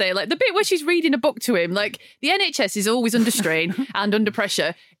hospital stay, like the bit where she's reading a book to him, like the NHS is always under strain and under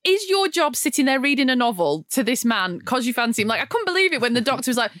pressure. Is your job sitting there reading a novel to this man because you fancy him? Like, I couldn't believe it when the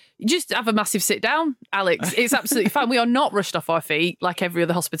doctor was like, just have a massive sit down, Alex. It's absolutely fine. We are not rushed off our feet like every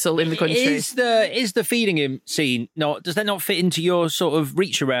other hospital in the country. Is the feeding him scene does that not fit into your sort of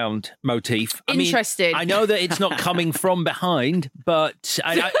reach around motif? Interesting. I know that it's not coming from behind, but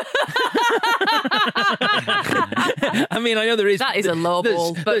I know there is. That is a low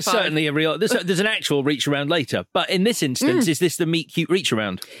ball. But There's fine. certainly a real. There's an actual reach around later, but in this instance, is this the meet cute reach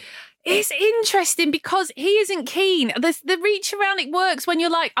around? It's interesting because he isn't keen. The reach around, it works when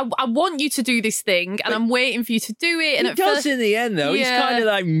you're like, I want you to do this thing and I'm waiting for you to do it. And He does in the end, though. He's kind of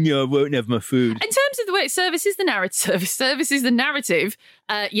like, no, I won't have my food. In terms of the way it services the narrative,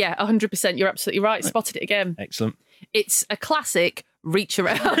 100%. You're absolutely right. Spotted it again. Excellent. It's a classic reach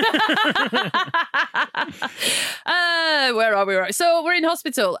around. Where are we? Right. So we're in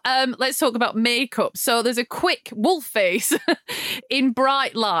hospital. Let's talk about makeup. So there's a quick wolf face in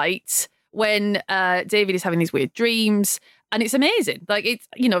bright light when David is having these weird dreams. And it's amazing. Like, it's,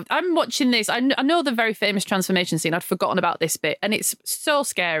 I'm watching this. I know the very famous transformation scene. I'd forgotten about this bit. And it's so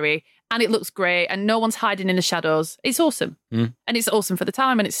scary. And it looks great. And no one's hiding in the shadows. It's awesome. And it's awesome for the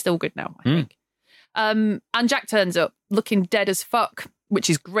time. And it's still good now, I think. And Jack turns up looking dead as fuck, which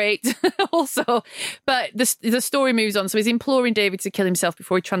is great also. But the story moves on. So he's imploring David to kill himself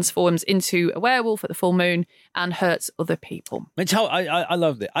before he transforms into a werewolf at the full moon and hurts other people. It's how I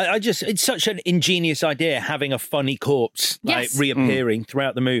love it. It's such an ingenious idea having a funny corpse reappearing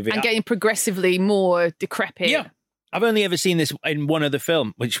throughout the movie. And getting progressively more decrepit. Yeah. I've only ever seen this in one other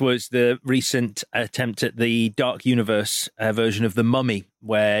film, which was the recent attempt at the Dark Universe version of The Mummy,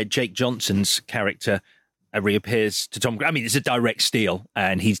 where Jake Johnson's character reappears to Tom. I mean, it's a direct steal,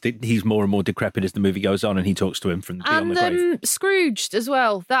 and he's more and more decrepit as the movie goes on, and he talks to him from beyond the grave. And Scrooged as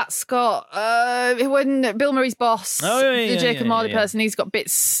well. That's got when Bill Murray's boss, the Jacob Marley person, he's got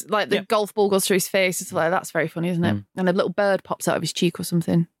bits like the golf ball goes through his face. It's like, that's very funny, isn't it? And a little bird pops out of his cheek or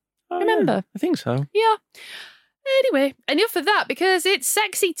something. Remember? I think so. Yeah. Anyway, enough of that because it's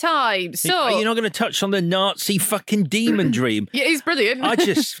sexy time. So Are you not going to touch on the Nazi fucking demon dream? Yeah, it's brilliant.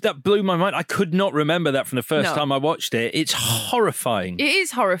 That blew my mind. I could not remember that from the first No. time I watched it. It's horrifying. It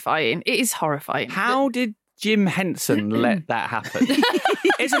is horrifying. It is horrifying. How did Jim Henson let that happen?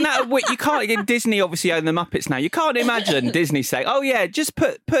 Isn't that you can't get Disney obviously own the Muppets now. You can't imagine Disney saying, "Oh yeah, just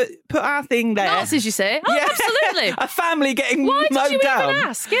put our thing there." Nazis, you say? Oh, Yeah. absolutely. A family getting Why mowed did you down. even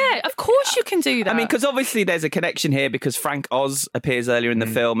ask? Yeah, of course you can do that. I mean, because obviously there's a connection here because Frank Oz appears earlier in the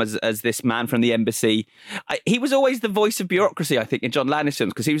film as this man from the embassy. He was always the voice of bureaucracy, I think, in John Landis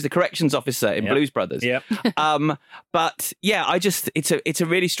films because he was the corrections officer in Blues Brothers. Yep. But yeah, it's a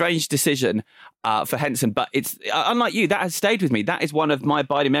really strange decision for Henson. But it's unlike you, that has stayed with me. That is one of my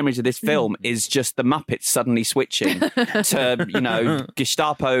abiding memories of this film is just the Muppets suddenly switching to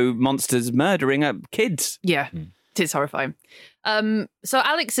Gestapo monsters murdering kids. kids. Yeah, it is horrifying. So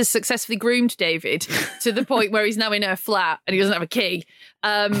Alex has successfully groomed David to the point where he's now in her flat and he doesn't have a key.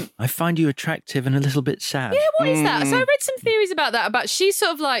 I find you attractive and a little bit sad. Yeah, what is that? So I read some theories about that. About she's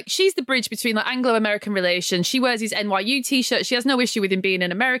sort of like she's the bridge between like Anglo-American relations. She wears his NYU t-shirt. She has no issue with him being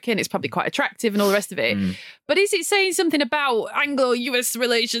an American. It's probably quite attractive and all the rest of it. But is it saying something about Anglo-US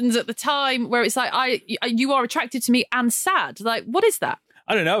relations at the time where it's like you are attracted to me and sad? Like, what is that?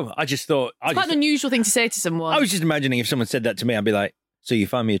 I don't know. I just thought... It's quite an unusual thing to say to someone. I was just imagining if someone said that to me, I'd be like, so you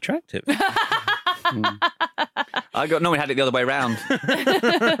find me attractive? I normally had it the other way around.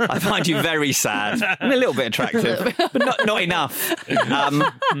 I find you very sad and a little bit attractive, but not enough.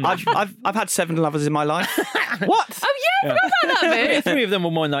 I've had 7 lovers in my life. What? Oh yeah, I forgot about that bit. 3 of them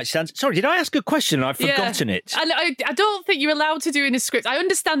were more night stands. Sorry, did I ask a question and I've forgotten it? And I don't think you're allowed to do in a script. I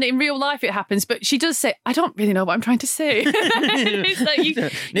understand that in real life it happens, but she does say, I don't really know what I'm trying to say. It's like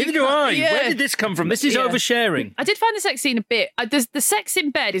Neither do I. Yeah. Where did this come from? This is oversharing. I did find the sex scene a bit. The sex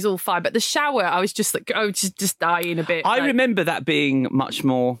in bed is all fine, but the shower, I was just like, just dying a bit. I remember that being much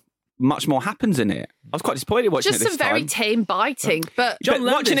more happens in it. I was quite disappointed watching just it this some very time. tame biting, but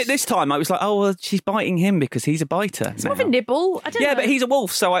Watching it this time, I was like, oh, well, she's biting him because he's a biter. It's more of a nibble. I don't know. Yeah, but he's a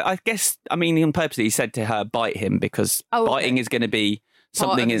wolf, so I guess, I mean, on purpose, he said to her, bite him because biting is going to be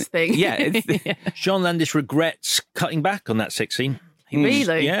something. Part of his thing. Yeah. John Landis regrets cutting back on that sex scene.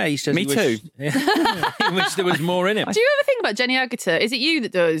 Really? Yeah, he says Me too. He wished there was more in it. Do you ever think about Jenny Agutter? Is it you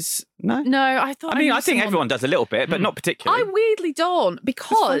that does? No. No, I thought. I think everyone does a little bit, but not particularly. I weirdly don't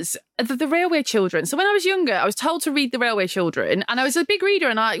because the Railway Children. So when I was younger, I was told to read The Railway Children, and I was a big reader,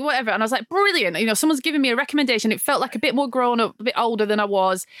 and I was like, brilliant. You know, someone's giving me a recommendation. It felt like a bit more grown up, a bit older than I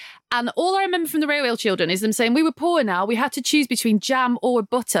was. And all I remember from The Railway Children is them saying, we were poor now, we had to choose between jam or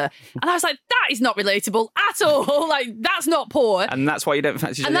butter. And I was like, that is not relatable at all. Like, that's not poor. And that's why you don't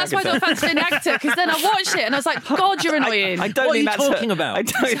fancy Jenny And that's why I don't fancy Jenny Agutter, because then I watched it and I was like, God, you're annoying. I don't What think are you that's talking about? I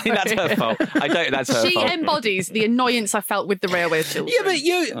don't think that's her fault. I don't think that's her She fault. embodies the annoyance I felt with The Railway Children. Yeah, but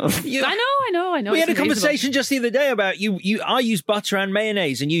you I know. we had a It's conversation just the other day about I use butter and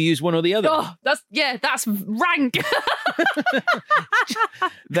mayonnaise and you use one or the other. Oh, that's rank.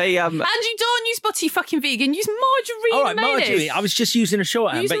 And you don't use butter, you fucking vegan. Use margarine All right, and mayonnaise. margarine. I was just using a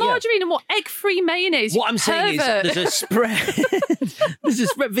shorthand. Use but margarine and what? Egg-free mayonnaise. What I'm saying pervert. is there's a spread. There's a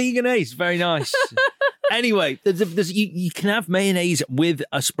spread. Veganese. Very nice. Anyway, you can have mayonnaise with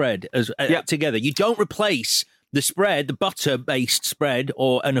a spread together. You don't replace the spread, the butter-based spread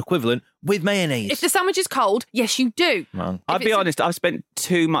or an equivalent, with mayonnaise. If the sandwich is cold, yes, you do. I'll be honest, I've spent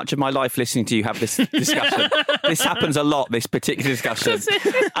too much of my life listening to you have this discussion. This happens a lot, this particular discussion.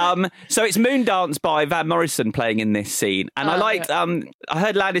 So it's Moondance by Van Morrison playing in this scene. And I liked, I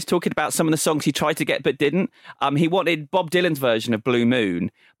heard Landis talking about some of the songs he tried to get but didn't. He wanted Bob Dylan's version of Blue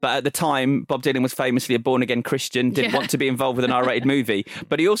Moon. But at the time, Bob Dylan was famously a born-again Christian, didn't want to be involved with an R-rated movie.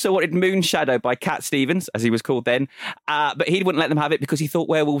 But he also wanted Moon Shadow by Cat Stevens, as he was called then. But he wouldn't let them have it because he thought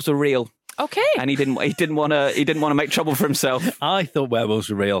werewolves were real. Okay. And he didn't want to make trouble for himself. I thought werewolves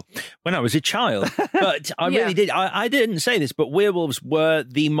were real when I was a child, but I really did. I didn't say this, but werewolves were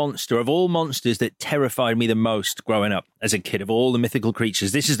the monster of all monsters that terrified me the most growing up as a kid. Of all the mythical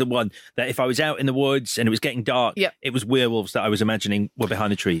creatures, this is the one that if I was out in the woods and it was getting dark, it was werewolves that I was imagining were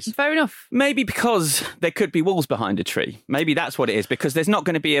behind the trees. Fair enough. Maybe because there could be wolves behind a tree. Maybe that's what it is, because there's not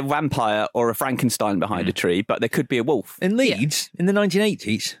going to be a vampire or a Frankenstein behind a tree, but there could be a wolf. In Leeds, in the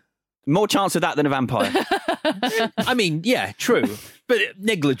 1980s. More chance of that than a vampire. I mean, yeah, true, but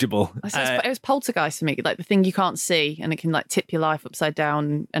negligible. It was Poltergeist to me, like the thing you can't see and it can like tip your life upside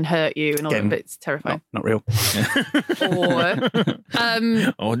down and hurt you and all that. It's terrifying. Not real.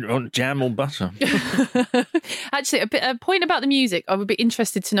 Or jam or butter. Actually, a point about the music. I would be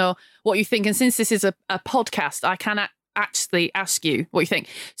interested to know what you think. And since this is a podcast, I can actually ask you what you think.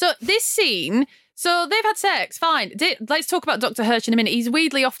 So this scene... So they've had sex, fine. Let's talk about Dr. Hirsch in a minute. He's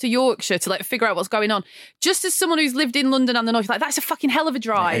weirdly off to Yorkshire to figure out what's going on. Just as someone who's lived in London and the North, that's a fucking hell of a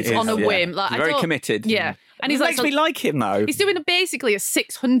drive on a whim. He's very committed. Yeah. And it makes me like him, though. He's doing basically a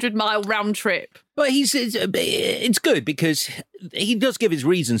 600-mile round trip. But it's good because he does give his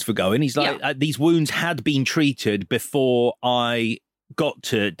reasons for going. He's like, these wounds had been treated before I got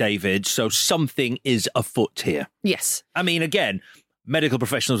to David, so something is afoot here. Yes. I mean, again, medical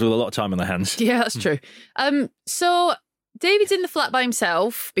professionals with a lot of time on their hands. Yeah, that's true. So David's in the flat by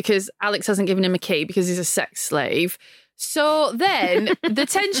himself because Alex hasn't given him a key because he's a sex slave. So then the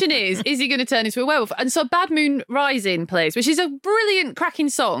tension is he going to turn into a werewolf? And so Bad Moon Rising plays, which is a brilliant, cracking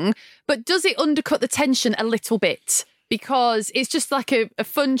song, but does it undercut the tension a little bit? Because it's just like a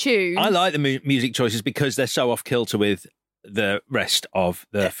fun tune. I like the music choices because they're so off kilter with the rest of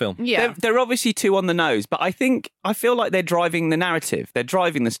the film. Yeah. They're obviously too on the nose, but I feel like they're driving the narrative. They're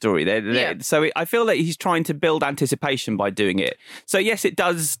driving the story. So I feel that he's trying to build anticipation by doing it. So yes, it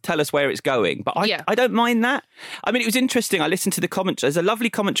does tell us where it's going, but I don't mind that. I mean, it was interesting. I listened to the commentary. There's a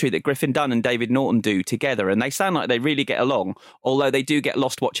lovely commentary that Griffin Dunn and David Norton do together, and they sound like they really get along, although they do get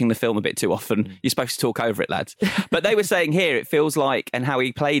lost watching the film a bit too often. You're supposed to talk over it, lads. But they were saying here, it feels like, and how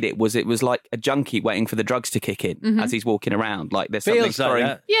he played it was like a junkie waiting for the drugs to kick in as he's walking around, like there's something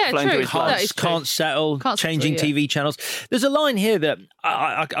flowing through his life. Can't settle, changing TV channels. There's a line here that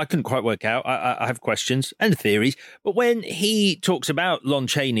I couldn't quite work out. I have questions and theories, but when he talks about Lon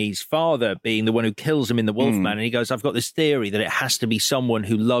Chaney's father being the one who kills him in The Wolfman, and he goes, I've got this theory that it has to be someone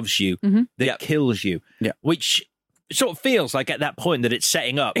who loves you that kills you, which sort of feels like at that point that it's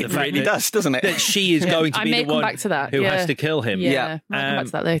setting up. It really does, doesn't it? That she is going to be the one who has to kill him. Yeah. I'll come back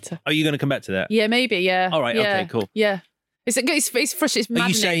to that later. Are you going to come back to that? Yeah, maybe, yeah. All right, okay, cool. Yeah. It's frustrating. It's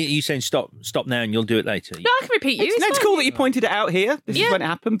maddening. Are you saying stop now and you'll do it later? No, I can repeat you. It's cool that you pointed it out here. This is when it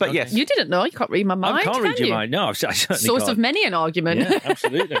happened, but yes. You didn't know. You can't read my mind. I can't read your mind. No, I certainly Source can't. of many an argument. Yeah,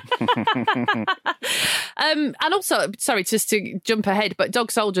 absolutely. And also, sorry, just to jump ahead, but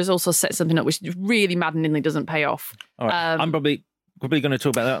Dog Soldiers also set something up which really maddeningly doesn't pay off. All right. I'm probably going to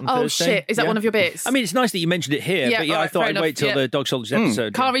talk about that on Thursday. Oh, shit. Is that one of your bits? I mean, it's nice that you mentioned it here, but I thought I'd wait till the Dog Soldiers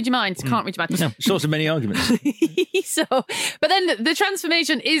episode. Can't read your mind. Can't read your mind. No, source of many arguments. But then the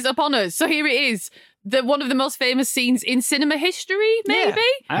transformation is upon us. So here it is. One of the most famous scenes in cinema history, maybe?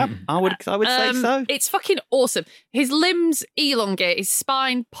 Yeah, I would say so. It's fucking awesome. His limbs elongate, his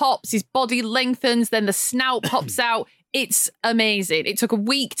spine pops, his body lengthens, then the snout pops out. It's amazing. It took a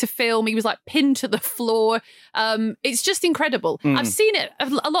week to film. He was like pinned to the floor. It's just incredible. I've seen it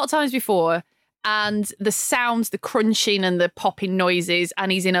a lot of times before, and the sounds, the crunching and the popping noises,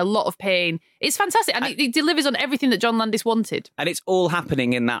 and he's in a lot of pain. It's fantastic. And it delivers on everything that John Landis wanted. And it's all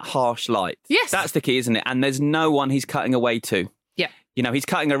happening in that harsh light. Yes. That's the key, isn't it? And there's no one he's cutting away to. Yeah. You know, he's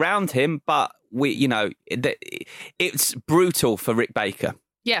cutting around him, but it's brutal for Rick Baker.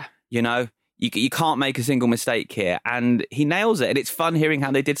 Yeah. You know? You can't make a single mistake here. And he nails it. And it's fun hearing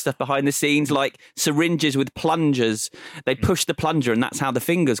how they did stuff behind the scenes, like syringes with plungers. They pushed the plunger and that's how the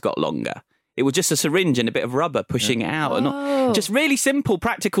fingers got longer. It was just a syringe and a bit of rubber pushing it out. And just really simple,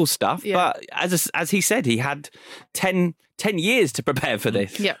 practical stuff. Yeah. But as he said, he had 10 years to prepare for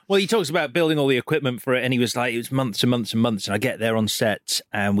this. Yeah. Well, he talks about building all the equipment for it, and he was like, it was months and months and months, and I get there on set,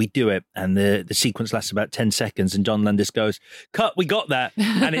 and we do it, and the sequence lasts about 10 seconds, and John Landis goes, cut, we got that.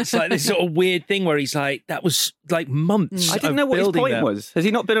 And it's like this sort of weird thing where he's like, that was like months I didn't know what his point was. Has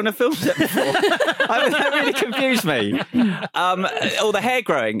he not been on a film set before? That really confused me. Or the hair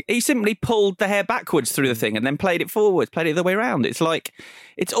growing. He simply pulled the hair backwards through the thing and then played it forwards, played it the other way around. It's like,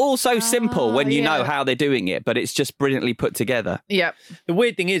 it's all so simple when you know how they're doing it, but it's just brilliantly put together. Yeah. The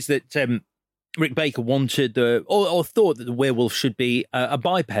weird thing is that Rick Baker wanted or thought that the werewolf should be a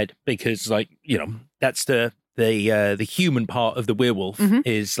biped because, like, you know, that's the human part of the werewolf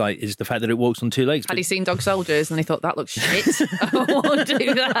is the fact that it walks on two legs. Had he seen Dog Soldiers and he thought that looks shit? I won't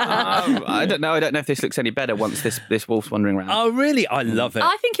do that. I don't know. I don't know if this looks any better once this wolf's wandering around. Oh, really? I love it.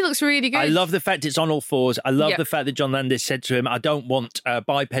 I think he looks really good. I love the fact it's on all fours. I love the fact that John Landis said to him, I don't want a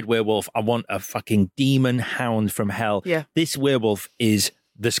biped werewolf. I want a fucking demon hound from hell. Yeah. This werewolf is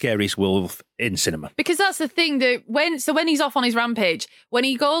the scariest wolf in cinema. Because that's the thing, that when he's off on his rampage, when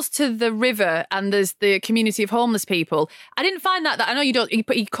he goes to the river and there's the community of homeless people, I didn't find that I know you don't,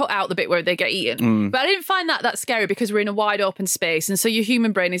 he cut out the bit where they get eaten, but I didn't find that scary because we're in a wide open space, and so your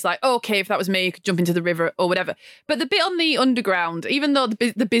human brain is like, oh, okay, if that was me, you could jump into the river or whatever. But the bit on the underground, even though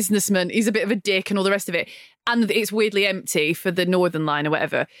the businessman is a bit of a dick and all the rest of it, and it's weirdly empty for the Northern Line or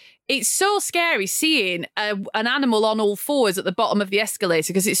whatever, it's so scary seeing an animal on all fours at the bottom of the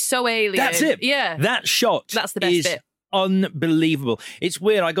escalator because it's so alien. That's it. Yeah. That shot That's the best is bit. unbelievable. It's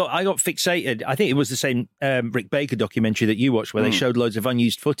weird. I got fixated. I think it was the same Rick Baker documentary that you watched where they showed loads of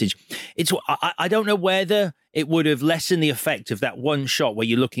unused footage. I don't know whether it would have lessened the effect of that one shot where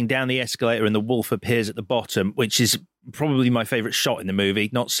you're looking down the escalator and the wolf appears at the bottom, which is probably my favourite shot in the movie.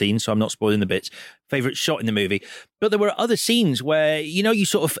 Not seen, so I'm not spoiling the bits. Favourite shot in the movie. But there were other scenes where, you know,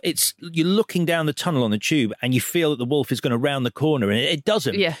 you're looking down the tunnel on the tube and you feel that the wolf is going to round the corner, and it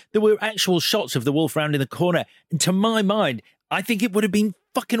doesn't. Yeah. There were actual shots of the wolf rounding the corner. And to my mind, I think it would have been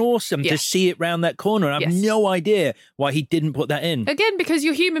fucking awesome to see it round that corner. And I have no idea why he didn't put that in. Again, because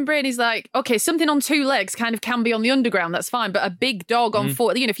your human brain is like, okay, something on two legs kind of can be on the underground, that's fine. But a big dog on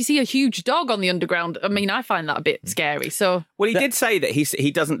four, you know, if you see a huge dog on the underground, I mean, I find that a bit scary. So, well, he did say that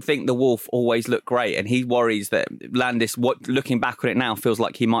he doesn't think the wolf always looked great, and he worries that Landis, looking back on it now, feels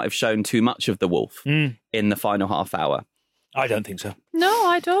like he might have shown too much of the wolf in the final half hour. I don't think so. No,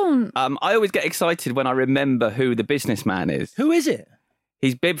 I don't. I always get excited when I remember who the businessman is. Who is it?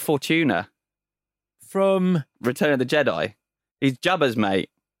 He's Bib Fortuna. From Return of the Jedi. He's Jabba's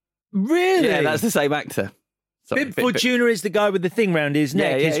mate. Really? Yeah, that's the same actor. Sorry, Bib Fortuna is the guy with the thing round his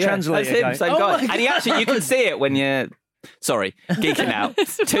neck, his translator That's him, guy. same guy. And he actually, you can see it when you're... Sorry, geeking out.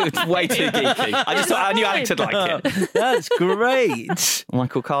 Way too geeky. I knew Alex would like it. That's great.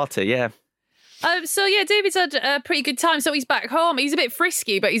 Michael Carter, yeah. So, yeah, David's had a pretty good time. So he's back home. He's a bit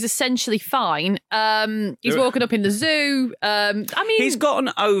frisky, but he's essentially fine. He's woken up in the zoo. I mean... He's gotten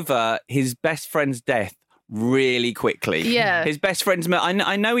over his best friend's death really quickly. Yeah. His best friend's...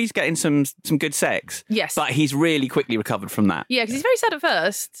 I know he's getting some good sex. Yes. But he's really quickly recovered from that. Yeah, because he's very sad at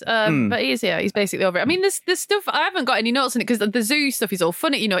first. But he's basically over it. I mean, there's stuff... I haven't got any notes on it because the zoo stuff is all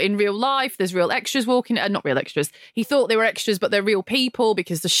funny. You know, in real life, there's real extras walking... not real extras. He thought they were extras, but they're real people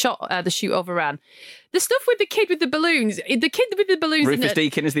because the shoot overran. The stuff with the kid with the balloons... The kid with the balloons... Rufus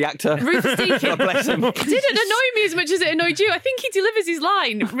Deakin is the actor. Rufus Deakin. God bless him. It didn't annoy me as much as it annoyed you. I think he delivers his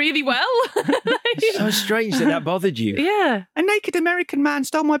line really well. So strange that bothered you. Yeah. A naked American man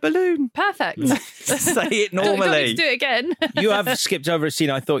stole my balloon. Perfect. Say it normally. Don't need to do it again. You have skipped over a scene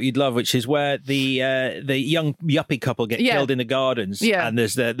I thought you'd love, which is where the young yuppie couple get killed in the gardens. Yeah. And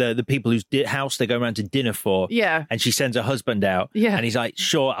there's the people whose house they go around to dinner for. Yeah. And she sends her husband out. Yeah. And he's like,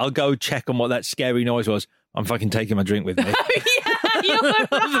 sure, I'll go check on what that scary noise was. I'm fucking taking my drink with me. Yeah, you're right.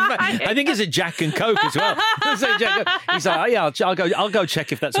 I think it's a Jack and Coke as well. He's like, oh, yeah, I'll go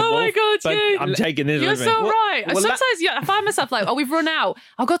check if that's a wolf. Oh my God, but yeah. I'm taking this You're with me. so right. Sometimes I find myself like, we've run out.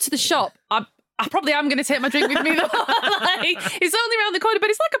 I'll go to the shop. I probably am going to take my drink with me though. It's only around the corner, but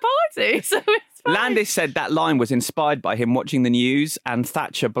it's like a party, so it's fine. Landis said that line was inspired by him watching the news, and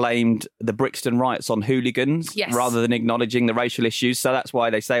Thatcher blamed the Brixton riots on hooligans rather than acknowledging the racial issues. So that's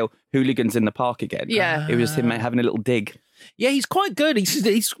why they say, hooligans in the park again. Yeah. It was him having a little dig. Yeah, he's quite good.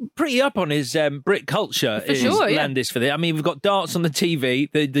 He's pretty up on his Brit culture. For sure, yeah. Landis for this. I mean, we've got darts on the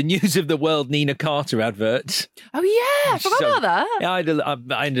TV, the News of the World Nina Carter adverts. Oh yeah, I forgot about that.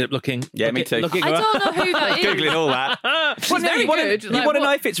 Yeah, I ended up looking. Yeah, me too. I don't know who that is. Googling all that. She's very good. You want to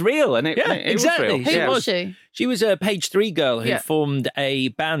know if it's real, and it exactly. was real. Who was she? She was a Page 3 girl who formed a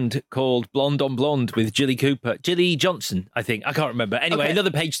band called Blonde on Blonde with Jilly Johnson, I think. I can't remember. Anyway,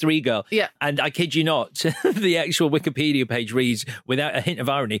 another Page 3 girl. Yeah. And I kid you not, the actual Wikipedia page reads, without a hint of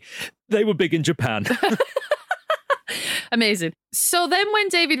irony, they were big in Japan. Amazing. So then when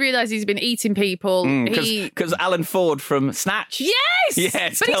David realised he's been eating people, because Alan Ford from Snatch. Yes!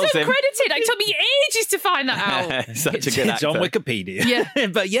 But he's uncredited. It took me ages to find that out. Such a good actor. It's on Wikipedia. Yeah.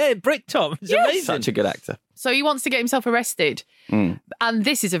 But yeah, Bricktop. It's amazing. Such a good actor. So he wants to get himself arrested. And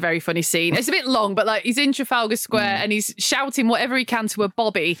this is a very funny scene. It's a bit long, but like he's in Trafalgar Square and he's shouting whatever he can to a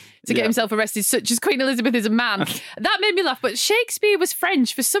bobby to get himself arrested, such as Queen Elizabeth is a man. That made me laugh, but Shakespeare was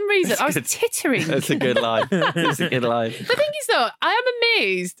French for some reason. I was tittering. That's a good line. That's a good line. The thing is, though, I am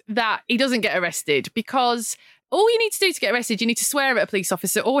amazed that he doesn't get arrested, because all you need to do to get arrested, you need to swear at a police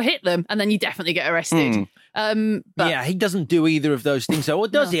officer or hit them, and then you definitely get arrested. But yeah, he doesn't do either of those things. So, or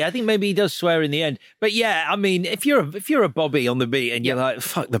does he? I think maybe he does swear in the end. But yeah, I mean, if you're a bobby on the beat and you're like,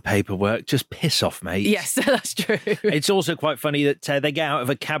 fuck the paperwork, just piss off, mate. Yes, that's true. It's also quite funny that they get out of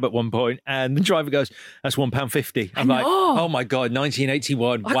a cab at one point and the driver goes, "That's £1.50." I'm like, oh my God,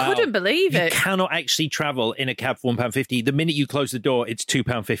 1981. I couldn't believe it. You cannot actually travel in a cab for £1.50. The minute you close the door, it's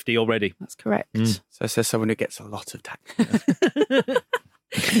 £2.50 already. That's correct. So it says someone who gets a lot of tax.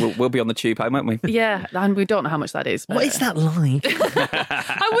 We'll be on the tube home, won't we? Yeah, and we don't know how much that is. What is that like?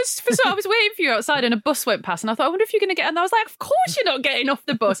 I was waiting for you outside and a bus went past and I thought, I wonder if you're going to get... And I was like, of course you're not getting off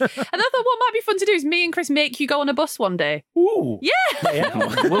the bus. And I thought what might be fun to do is me and Chris make you go on a bus one day. Ooh.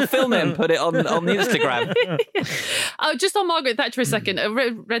 Yeah. We'll film it and put it on the Instagram. Just on Margaret Thatcher a second. I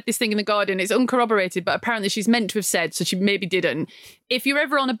read this thing in The Guardian. It's uncorroborated, but apparently she's meant to have said, so she maybe didn't. If you're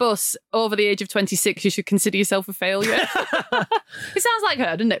ever on a bus over the age of 26, you should consider yourself a failure. It sounds like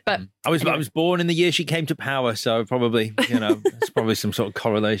her, doesn't it? But I was born in the year she came to power, so probably, there's probably some sort of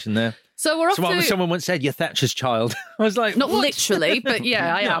correlation there. So we're off to... Someone once said, you're Thatcher's child. I was like, not what? literally, but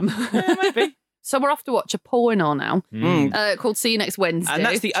yeah, I am. Yeah, maybe. So we're off to watch a porno now called See You Next Wednesday. And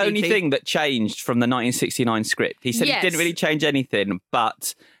that's the only thing that changed from the 1969 script. He said He didn't really change anything,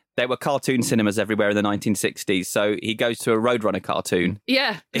 but there were cartoon cinemas everywhere in the 1960s. So he goes to a Roadrunner cartoon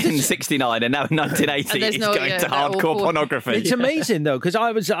in 69, and now in 1980 he's going to hardcore pornography. It's amazing though, because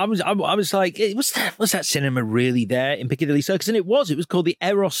I was like, was that cinema really there in Piccadilly Circus? And it was called the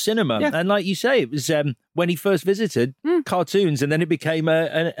Eros Cinema. Yeah. And like you say, it was when he first visited cartoons, and then it became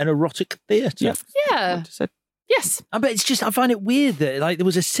an erotic theatre. Yeah. Yes. But it's just, I find it weird that there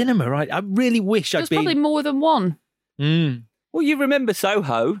was a cinema, right? I really wish There's probably more than one. Well, you remember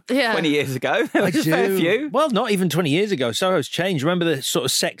Soho 20 years ago. There was a fair few. Well, not even 20 years ago. Soho's changed. Remember the sort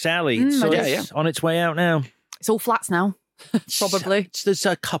of sex alley? It's on its way out now. It's all flats now, probably. There's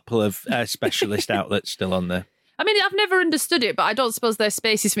a couple of specialist outlets still on there. I mean, I've never understood it, but I don't suppose there's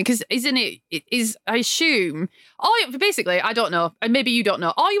spaces for me, because I assume, basically, I don't know, and maybe you don't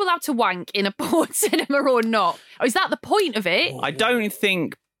know, are you allowed to wank in a porn cinema or not? Or is that the point of it? I don't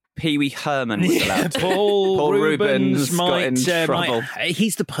think Pee Wee Herman was allowed to. Paul Rubens got in trouble.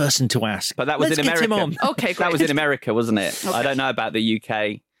 He's the person to ask. But that was in America. Get him on. Okay, great. That was in America, wasn't it? Okay. I don't know about the UK.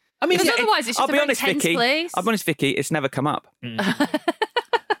 I mean, because otherwise it's just a very tense place. I'll be honest, Vicky, it's never come up.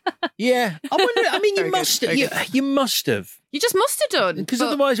 Yeah. I wonder, I mean, you must have. You just must have done. Because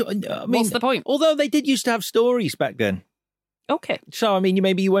otherwise, I mean, what's the point? Although they did used to have stories back then. Okay. So, I mean,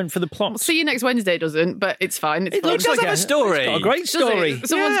 maybe you went for the plot. Well, See You Next Wednesday doesn't, but it's fine. It looks like a story. It's got a great story.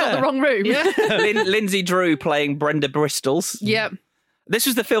 Someone's got the wrong room. Yeah. Lindsay Drew playing Brenda Bristols. Yeah. This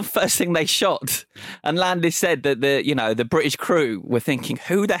was the film first thing they shot, and Landis said that the British crew were thinking,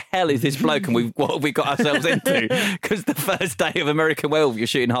 "Who the hell is this bloke?" And what have we got ourselves into? Because the first day of American Werewolf, you're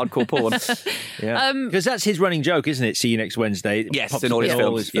shooting hardcore porn. Yeah, because that's his running joke, isn't it? See You Next Wednesday. Yes, in all his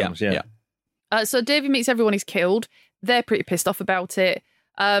films. Yeah. So David meets everyone he's killed. They're pretty pissed off about it.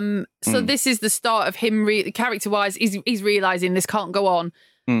 So this is the start of him, character-wise, he's realising this can't go on.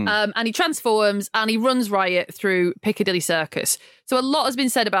 And he transforms and he runs riot through Piccadilly Circus. So a lot has been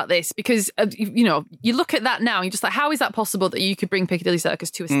said about this because, you look at that now and you're just like, how is that possible that you could bring Piccadilly Circus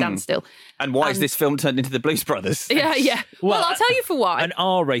to a standstill? And why is this film turned into the Blues Brothers? Yeah. Well, I'll tell you for why. An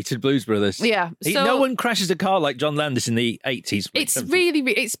R-rated Blues Brothers. Yeah. No one crashes a car like John Landis in the 80s. It's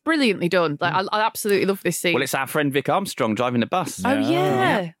it's brilliantly done. Like I absolutely love this scene. Well, it's our friend Vic Armstrong driving the bus. Oh,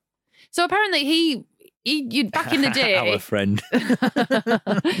 yeah. So apparently he back in the day, our friend.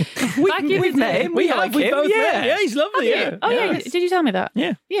 We've met him. We like him. Yeah, he's lovely. Yeah. Oh yeah. Did you tell me that?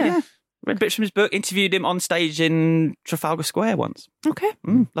 Yeah. Read bits from his book. Interviewed him on stage in Trafalgar Square once. Okay.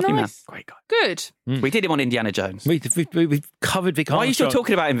 Lovely man. Great guy. Good. We did him on Indiana Jones. We've covered Vic Armstrong. Why are you still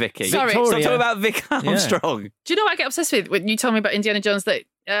talking about him, Vicky? Sorry. Stop talking about Vic Armstrong. Do you know what I get obsessed with when you tell me about Indiana Jones, that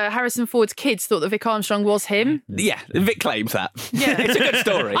Harrison Ford's kids thought that Vic Armstrong was him? Yeah, Vic claims that. Yeah. It's a good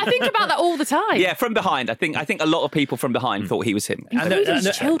story. I think about that all the time. Yeah, from behind. I think a lot of people from behind thought he was him. And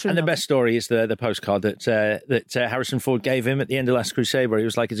the best story is the postcard that Harrison Ford gave him at the end of Last Crusade, where he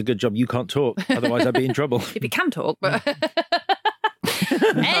was like, "It's a good job you can't talk, otherwise I'd be in trouble." If he can talk, but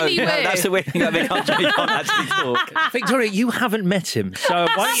anyway, that's the weird thing that Vic Armstrong can't actually talk. Victoria, you haven't met him, so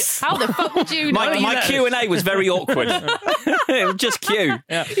how the fuck would you know? My Q&A was very awkward. It was just Q.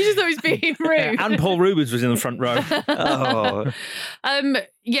 Yeah. You just thought he was being rude. And Paul Rubens was in the front row.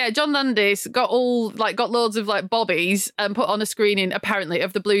 John Landis got loads of bobbies and put on a screening apparently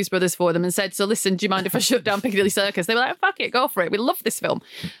of the Blues Brothers for them and said, "So listen, do you mind if I shut down Piccadilly Circus?" They were like, "Fuck it, go for it. We love this film."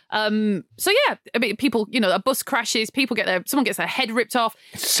 I mean, people, a bus crashes, someone gets their head ripped off.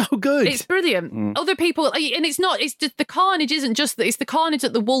 It's so good. It's brilliant. Other people, and it's just the carnage isn't just that, it's the carnage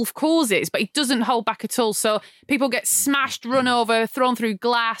that the wolf causes, but it doesn't hold back at all. So people get smashed, run over, thrown through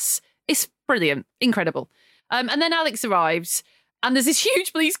glass. It's brilliant, incredible. And then Alex arrives. And there's this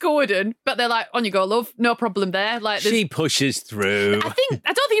huge police cordon, but they're like, "On you go, love, no problem there." She pushes through. I don't think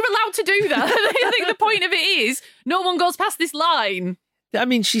you're allowed to do that. I think the point of it is no one goes past this line. I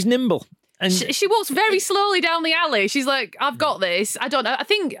mean, she's nimble. And she walks very slowly down the alley. She's like, I've got this. I don't know. I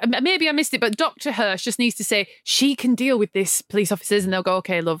think maybe I missed it, but Dr. Hirsch just needs to say, she can deal with this, police officers, and they'll go,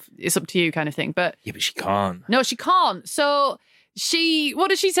 okay, love, it's up to you kind of thing. But yeah, but she can't. No, she can't. So what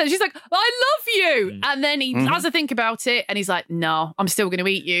does she say? She's like, I love you. And then he has a think about it, and he's like, no, I'm still going to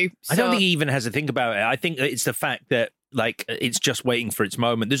eat you. So, I don't think he even has to think about it. I think it's the fact that, like, it's just waiting for its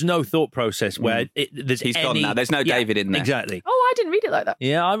moment. There's no thought process where he's gone now. There's no David in there. Exactly. Oh, I didn't read it like that.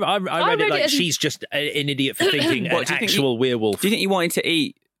 Yeah, I read it like she's just an idiot for thinking an actual werewolf. Do you think he wanted to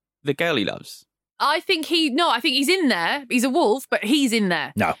eat the girl he loves? I think he's in there. He's a wolf, but he's in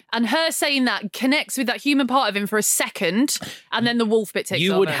there. No. And her saying that connects with that human part of him for a second, and then the wolf bit takes over.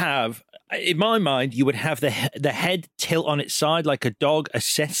 You would have, in my mind, you would have the head tilt on its side like a dog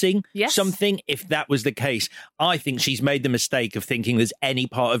assessing something if that was the case. I think she's made the mistake of thinking there's any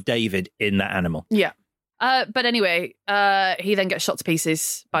part of David in that animal. Yeah. But anyway, he then gets shot to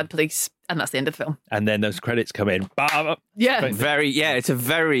pieces by the police, and that's the end of the film. And then those credits come in. Yeah. It's a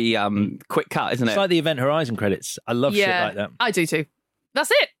very quick cut, isn't it? It's like the Event Horizon credits. I love shit like that. I do too.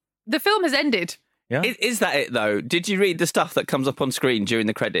 That's it. The film has ended. Yeah. Is that it, though? Did you read the stuff that comes up on screen during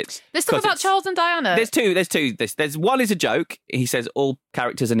the credits? There's stuff about Charles and Diana. There's two. There's one is a joke. He says all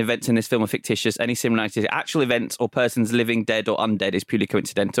characters and events in this film are fictitious. Any similarity to actual events or persons living, dead or undead is purely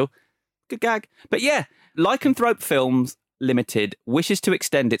coincidental. Good gag. But yeah, Lycanthrope Films Limited wishes to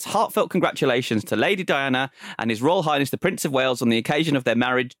extend its heartfelt congratulations to Lady Diana and His Royal Highness the Prince of Wales on the occasion of their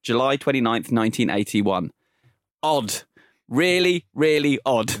marriage, July 29th, 1981. Odd. Really, really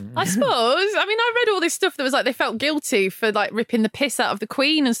odd. I suppose. I mean, I read all this stuff that was like they felt guilty for like ripping the piss out of the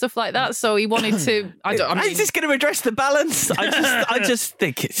Queen and stuff like that. So he wanted to. Is this going to address the balance? I just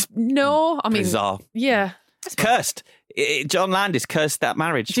think it's bizarre. Yeah, cursed. John Landis cursed that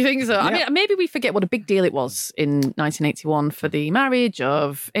marriage. Do you think so? Yeah. I mean, maybe we forget what a big deal it was in 1981 for the marriage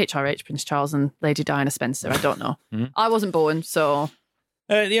of HRH, Prince Charles and Lady Diana Spencer. I don't know. I wasn't born, so.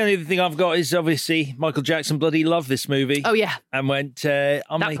 The only other thing I've got is obviously Michael Jackson bloody loved this movie. Oh yeah, and went.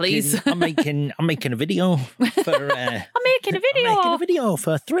 I'm making a video for. I'm making a video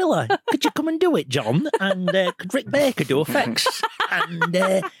for Thriller. Could you come and do it, John? And could Rick Baker do effects?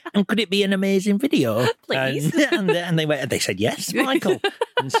 And could it be an amazing video? Please. And they went. They said yes, Michael.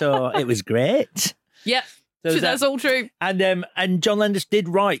 And so it was great. Yep. So that's all true. And John Landis did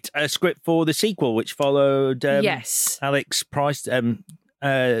write a script for the sequel, which followed. Alex Price.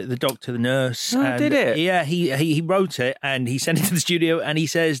 The doctor, the nurse. Oh, did it? Yeah, he wrote it and he sent it to the studio and he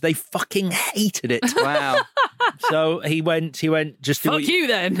says they fucking hated it. Wow. So he went, just do fuck you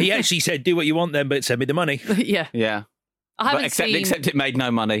then. He actually said, do what you want then, but send me the money. Yeah. Yeah. Except it made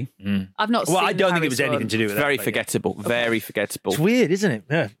no money. I've not seen I don't think it was anything to do with Very forgettable. Very forgettable. It's weird, isn't it?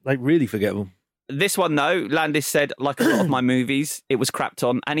 Yeah, like really forgettable. This one, though, Landis said, like a lot of my movies, it was crapped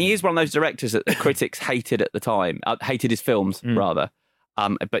on. And he is one of those directors that the critics hated at the time. Hated his films, rather.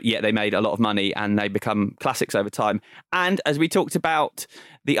 But yet they made a lot of money and they become classics over time. And as we talked about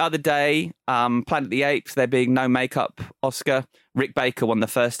the other day, Planet of the Apes, there being no makeup Oscar, Rick Baker won the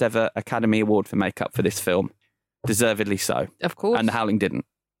first ever Academy Award for makeup for this film. Deservedly so. Of course. And The Howling didn't.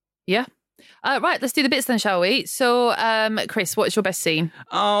 Yeah. Right, let's do the bits then, shall we? So, Chris, what's your best scene?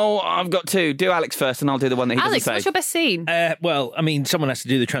 Oh, I've got two. Do Alex first and I'll do the one that he doesn't say. Alex, what's your best scene? Well, I mean, someone has to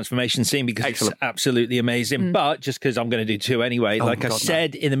do the transformation scene because it's absolutely amazing. But just because I'm going to do two anyway, like I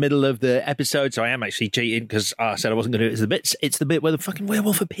said in the middle of the episode, so I am actually cheating because I said I wasn't going to do it as the bits. It's the bit where the fucking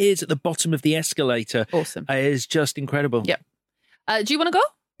werewolf appears at the bottom of the escalator. Awesome. It is just incredible. Yep. Do you want to go?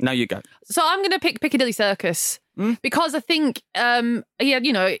 No, you go. So I'm going to pick Piccadilly Circus because I think, John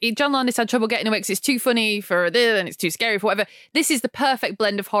Landis had trouble getting away because it's too funny for this and it's too scary for whatever. This is the perfect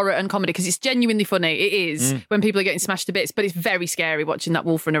blend of horror and comedy because it's genuinely funny. It is when people are getting smashed to bits, but it's very scary watching that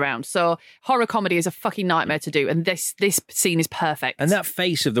wolf run around. So horror comedy is a fucking nightmare to do, and this scene is perfect. And that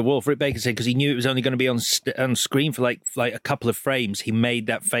face of the wolf, Rick Baker said, because he knew it was only going to be on screen for like a couple of frames, he made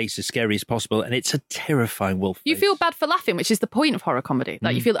that face as scary as possible, and it's a terrifying wolf face. You feel bad for laughing, which is the point of horror comedy.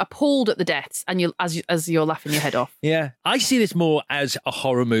 Like you feel appalled at the deaths, and as you're laughing your head off. Yeah, I see this more as a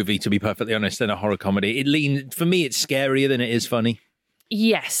horror movie, to be perfectly honest, than a horror comedy. For me, it's scarier than it is funny.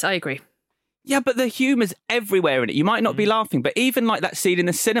 Yes, I agree. Yeah, but the humour's everywhere in it. You might not be laughing, but even like that scene in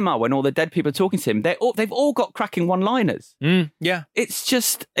the cinema when all the dead people are talking to him, they've all got cracking one-liners. Yeah,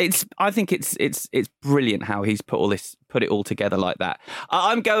 I think it's brilliant how he's put it all together like that.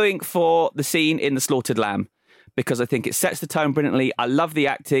 I'm going for the scene in The Slaughtered Lamb, because I think it sets the tone brilliantly. I love the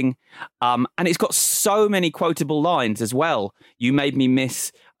acting. And it's got so many quotable lines as well. You made me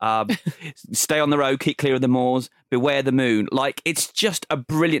miss, stay on the road, keep clear of the moors, beware the moon. Like, it's just a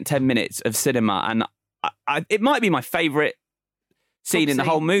brilliant 10 minutes of cinema. And it might be my favourite scene in the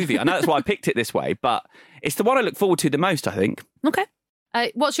whole movie. I know that's why I picked it this way, but it's the one I look forward to the most, I think. Okay.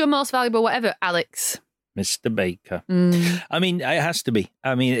 What's your most valuable whatever, Alex? Mr. Baker. I mean, it has to be.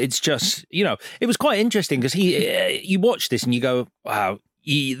 I mean, it's just, it was quite interesting because you watch this and you go, wow,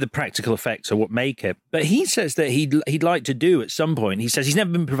 the practical effects are what make it. But he says that he'd like to do at some point. He says he's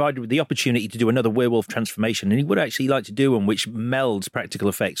never been provided with the opportunity to do another werewolf transformation, and he would actually like to do one which melds practical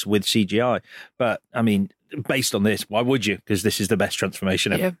effects with CGI. But, I mean, based on this, why would you? Because this is the best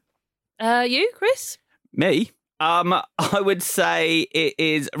transformation ever. Yeah. You, Chris? Me? I would say it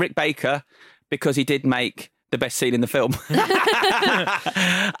is Rick Baker, because he did make the best scene in the film.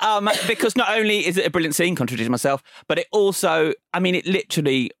 Because not only is it a brilliant scene, contradicting myself, but it also, it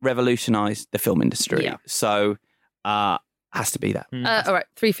literally revolutionised the film industry. Yeah. So, has to be that. All right,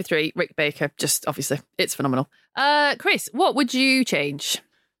 3 for 3, Rick Baker, just obviously, it's phenomenal. Chris, what would you change?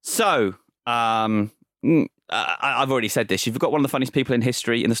 So, I've already said this. You've got one of the funniest people in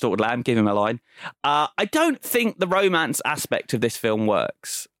history in The Slaughtered Lamb. Give him a line. I don't think the romance aspect of this film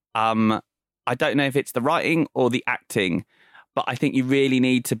works. I don't know if it's the writing or the acting, but I think you really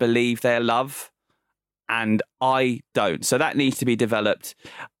need to believe their love, and I don't. So that needs to be developed.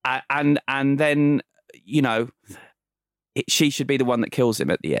 And then, she should be the one that kills him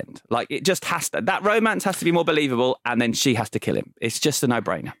at the end. Like, it just has to. That romance has to be more believable, and then she has to kill him. It's just a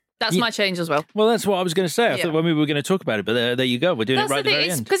no-brainer. That's my change as well. Well, that's what I was going to say. I thought when we were going to talk about it, but there you go. We're doing it right at the very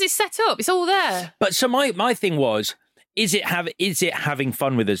end. Because it's set up. It's all there. But so my thing was, is it having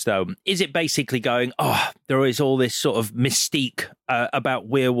fun with us, though? Is it basically going, there is all this sort of mystique about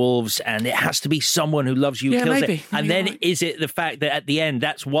werewolves, and it has to be someone who loves you, kills it. And then is it the fact that at the end,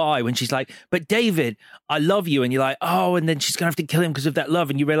 that's why, when she's like, but David, I love you, and you're like, and then she's going to have to kill him because of that love,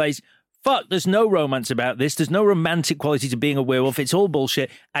 and you realise, fuck, there's no romance about this. There's no romantic quality to being a werewolf. It's all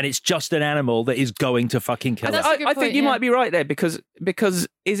bullshit, and it's just an animal that is going to fucking kill us. I think you might be right there, because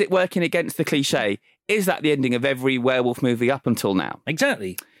is it working against the cliche? Is that the ending of every werewolf movie up until now?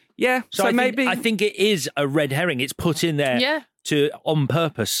 Exactly. Yeah. So I think it is a red herring. It's put in there on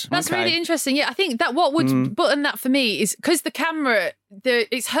purpose. That's really interesting. Yeah, I think that what would button that for me is because the camera,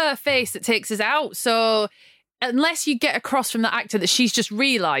 it's her face that takes us out. So unless you get across from the actor that she's just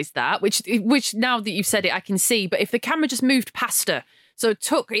realised that, which now that you've said it, I can see. But if the camera just moved past her, so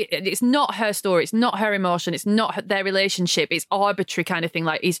it's not her story, it's not her emotion, it's not their relationship, it's arbitrary kind of thing,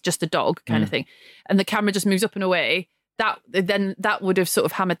 like he's just a dog kind of thing, and the camera just moves up and away, that would have sort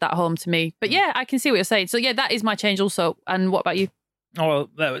of hammered that home to me. But yeah, I can see what you're saying. So yeah, that is my change also. And what about you? Oh,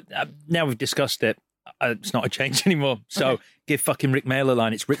 well, now we've discussed it. It's not a change anymore. So give fucking Rick Mail a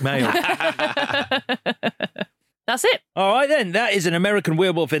line. It's Rick Mail. That's it. All right, then. That is An American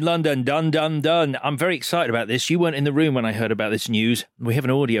Werewolf in London. Done, done, done. I'm very excited about this. You weren't in the room when I heard about this news. We have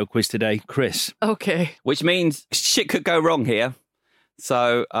an audio quiz today. Chris. Okay. Which means shit could go wrong here.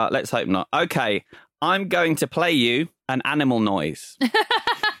 So let's hope not. Okay. I'm going to play you an animal noise.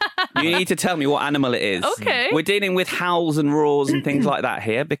 You need to tell me what animal it is. Okay. We're dealing with howls and roars and things like that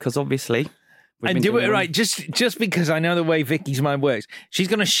here, because obviously... And do it right, just because I know the way Vicky's mind works. She's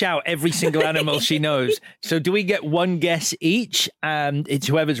going to shout every single animal she knows. So do we get one guess each, and it's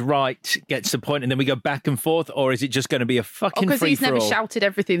whoever's right gets the point, and then we go back and forth, or is it just going to be a fucking free-for-all? Because he's never shouted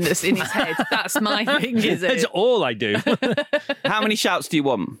everything that's in his head. That's my thing, is it? That's all I do. How many shouts do you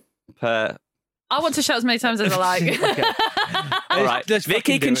want per... I want to shout as many times as I like. Okay. All right.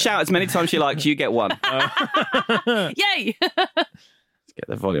 Vicky can shout as many times she likes. You get one. Yay! Get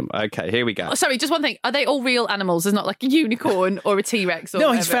the volume. Okay, here we go. Oh, sorry, just one thing. Are they all real animals? There's not like a unicorn or a T-Rex or No,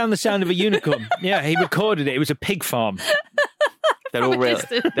 whatever. He's found the sound of a unicorn. Yeah, he recorded it. It was a pig farm. They're all real.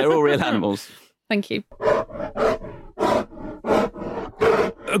 They're all real animals. Thank you.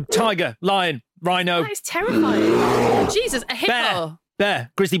 Tiger, lion, rhino. That is terrifying. Jesus, a hippo.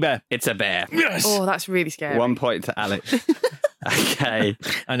 Bear, grizzly bear. It's a bear. Yes. Oh, that's really scary. 1 point to Alex. Okay.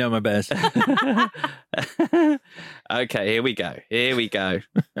 I know my bears. Okay, here we go. Here we go.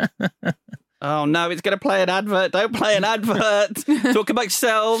 Oh, no, it's going to play an advert. Don't play an advert. Talk about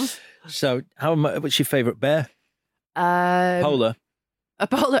yourselves. So, what's your favourite bear? Polar. A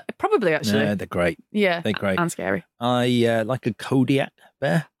polar, probably, actually. Yeah, they're great. Yeah. They're great. And scary. I like a Kodiak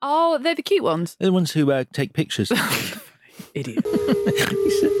bear. Oh, they're the cute ones. They're the ones who take pictures. Idiot.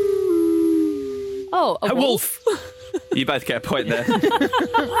 Oh, a wolf. You both get a point there.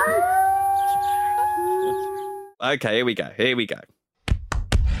 Okay, here we go. Here we go.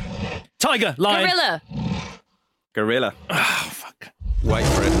 Tiger, lion. Gorilla. Oh, fuck. Wait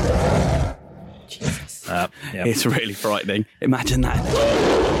for it. Jesus. Yep. It's really frightening. Imagine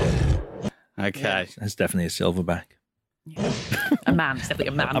that. Okay. Yeah, that's definitely a silverback. A man. It's definitely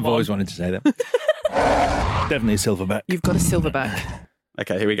a man. I've always wanted to say that. Definitely a silverback. You've got a silverback.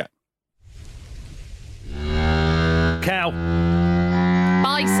 Okay, here we go. Cow.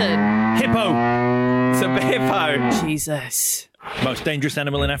 Bison. Hippo. It's a hippo. Jesus. Most dangerous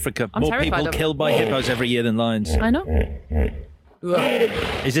animal in Africa. I'm More terrified people of- killed by hippos every year than lions. I know.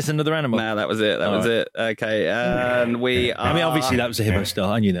 Is this another animal? No, that was it. That was it. Okay, and we are... I mean, obviously that was a hippo still.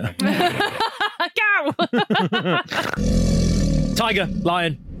 I knew that. Cow. Tiger,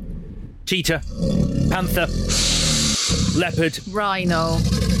 lion, cheetah, panther, leopard, Rhino.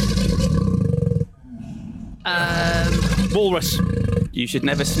 walrus. You should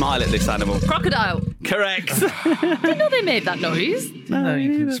never smile at this animal. Crocodile. Correct. I didn't know they made that noise. No,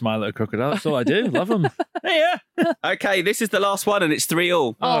 you can smile at a crocodile. That's all I do. Love them. Yeah. Okay, this is the last one, and it's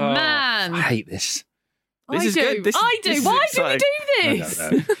 3-3. Oh, man. I hate this. This I is do. good. This is Why do we exciting. do this? I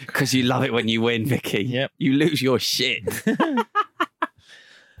don't know. Because you love it when you win, Vicky. Yep. You lose your shit.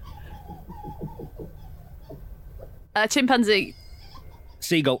 Chimpanzee.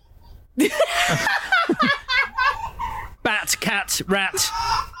 Seagull. Bat, cat, rat.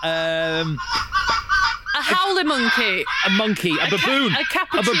 A howler monkey. A monkey. A baboon. A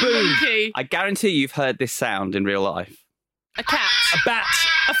capuchin A baboon. monkey. I guarantee you've heard this sound in real life. A cat. A bat.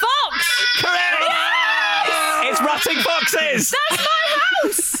 A fox. Correct! It's rotting foxes! That's my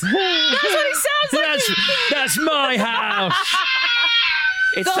house. That's what it sounds like. That's my house.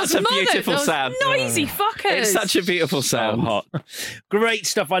 It's such a beautiful sound. Noisy fuckers. It's such a beautiful sound. Hot. Great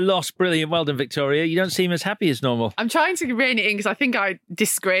stuff. I lost. Brilliant. Well done, Victoria. You don't seem as happy as normal. I'm trying to rein it in because I think I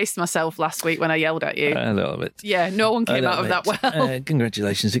disgraced myself last week when I yelled at you. A little bit. Yeah, no one came out of that well.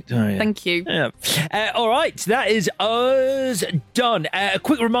 Congratulations, Victoria. Thank you. Yeah. All right, that is us done. A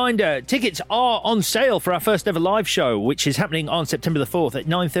quick reminder, tickets are on sale for our first ever live show, which is happening on September the 4th at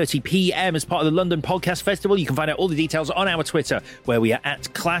 9:30 p.m. as part of the London Podcast Festival. You can find out all the details on our Twitter, where we are at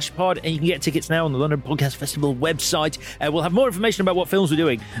ClashPod, and you can get tickets now on the London Podcast Festival website. We'll have more information about what films we're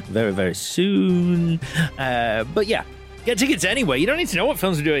doing very, very soon. But yeah, get tickets anyway. You don't need to know what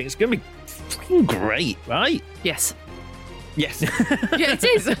films we're doing. It's going to be fucking great, right? Yes. Yes. Yeah, it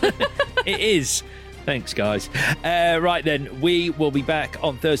is. It is. Thanks, guys. Right then, we will be back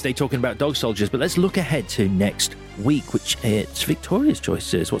on Thursday talking about Dog Soldiers, but let's look ahead to next week, which it's Victoria's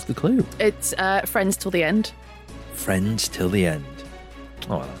choices. What's the clue? It's Friends Till the End. Friends Till the End.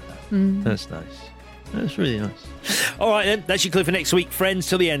 Oh, I like that. That's nice. That's really nice. All right, then. That's your clue for next week. Friends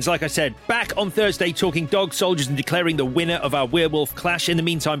Till the End. Like I said, back on Thursday talking Dog Soldiers and declaring the winner of our Werewolf Clash. In the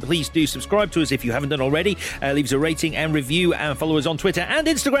meantime, please do subscribe to us if you haven't done already. Leave us a rating and review and follow us on Twitter and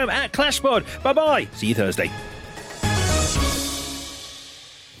Instagram at ClashPod. Bye-bye. See you Thursday.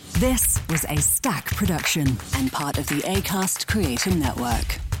 This was a Stack production and part of the Acast Creator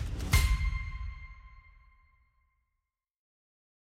Network.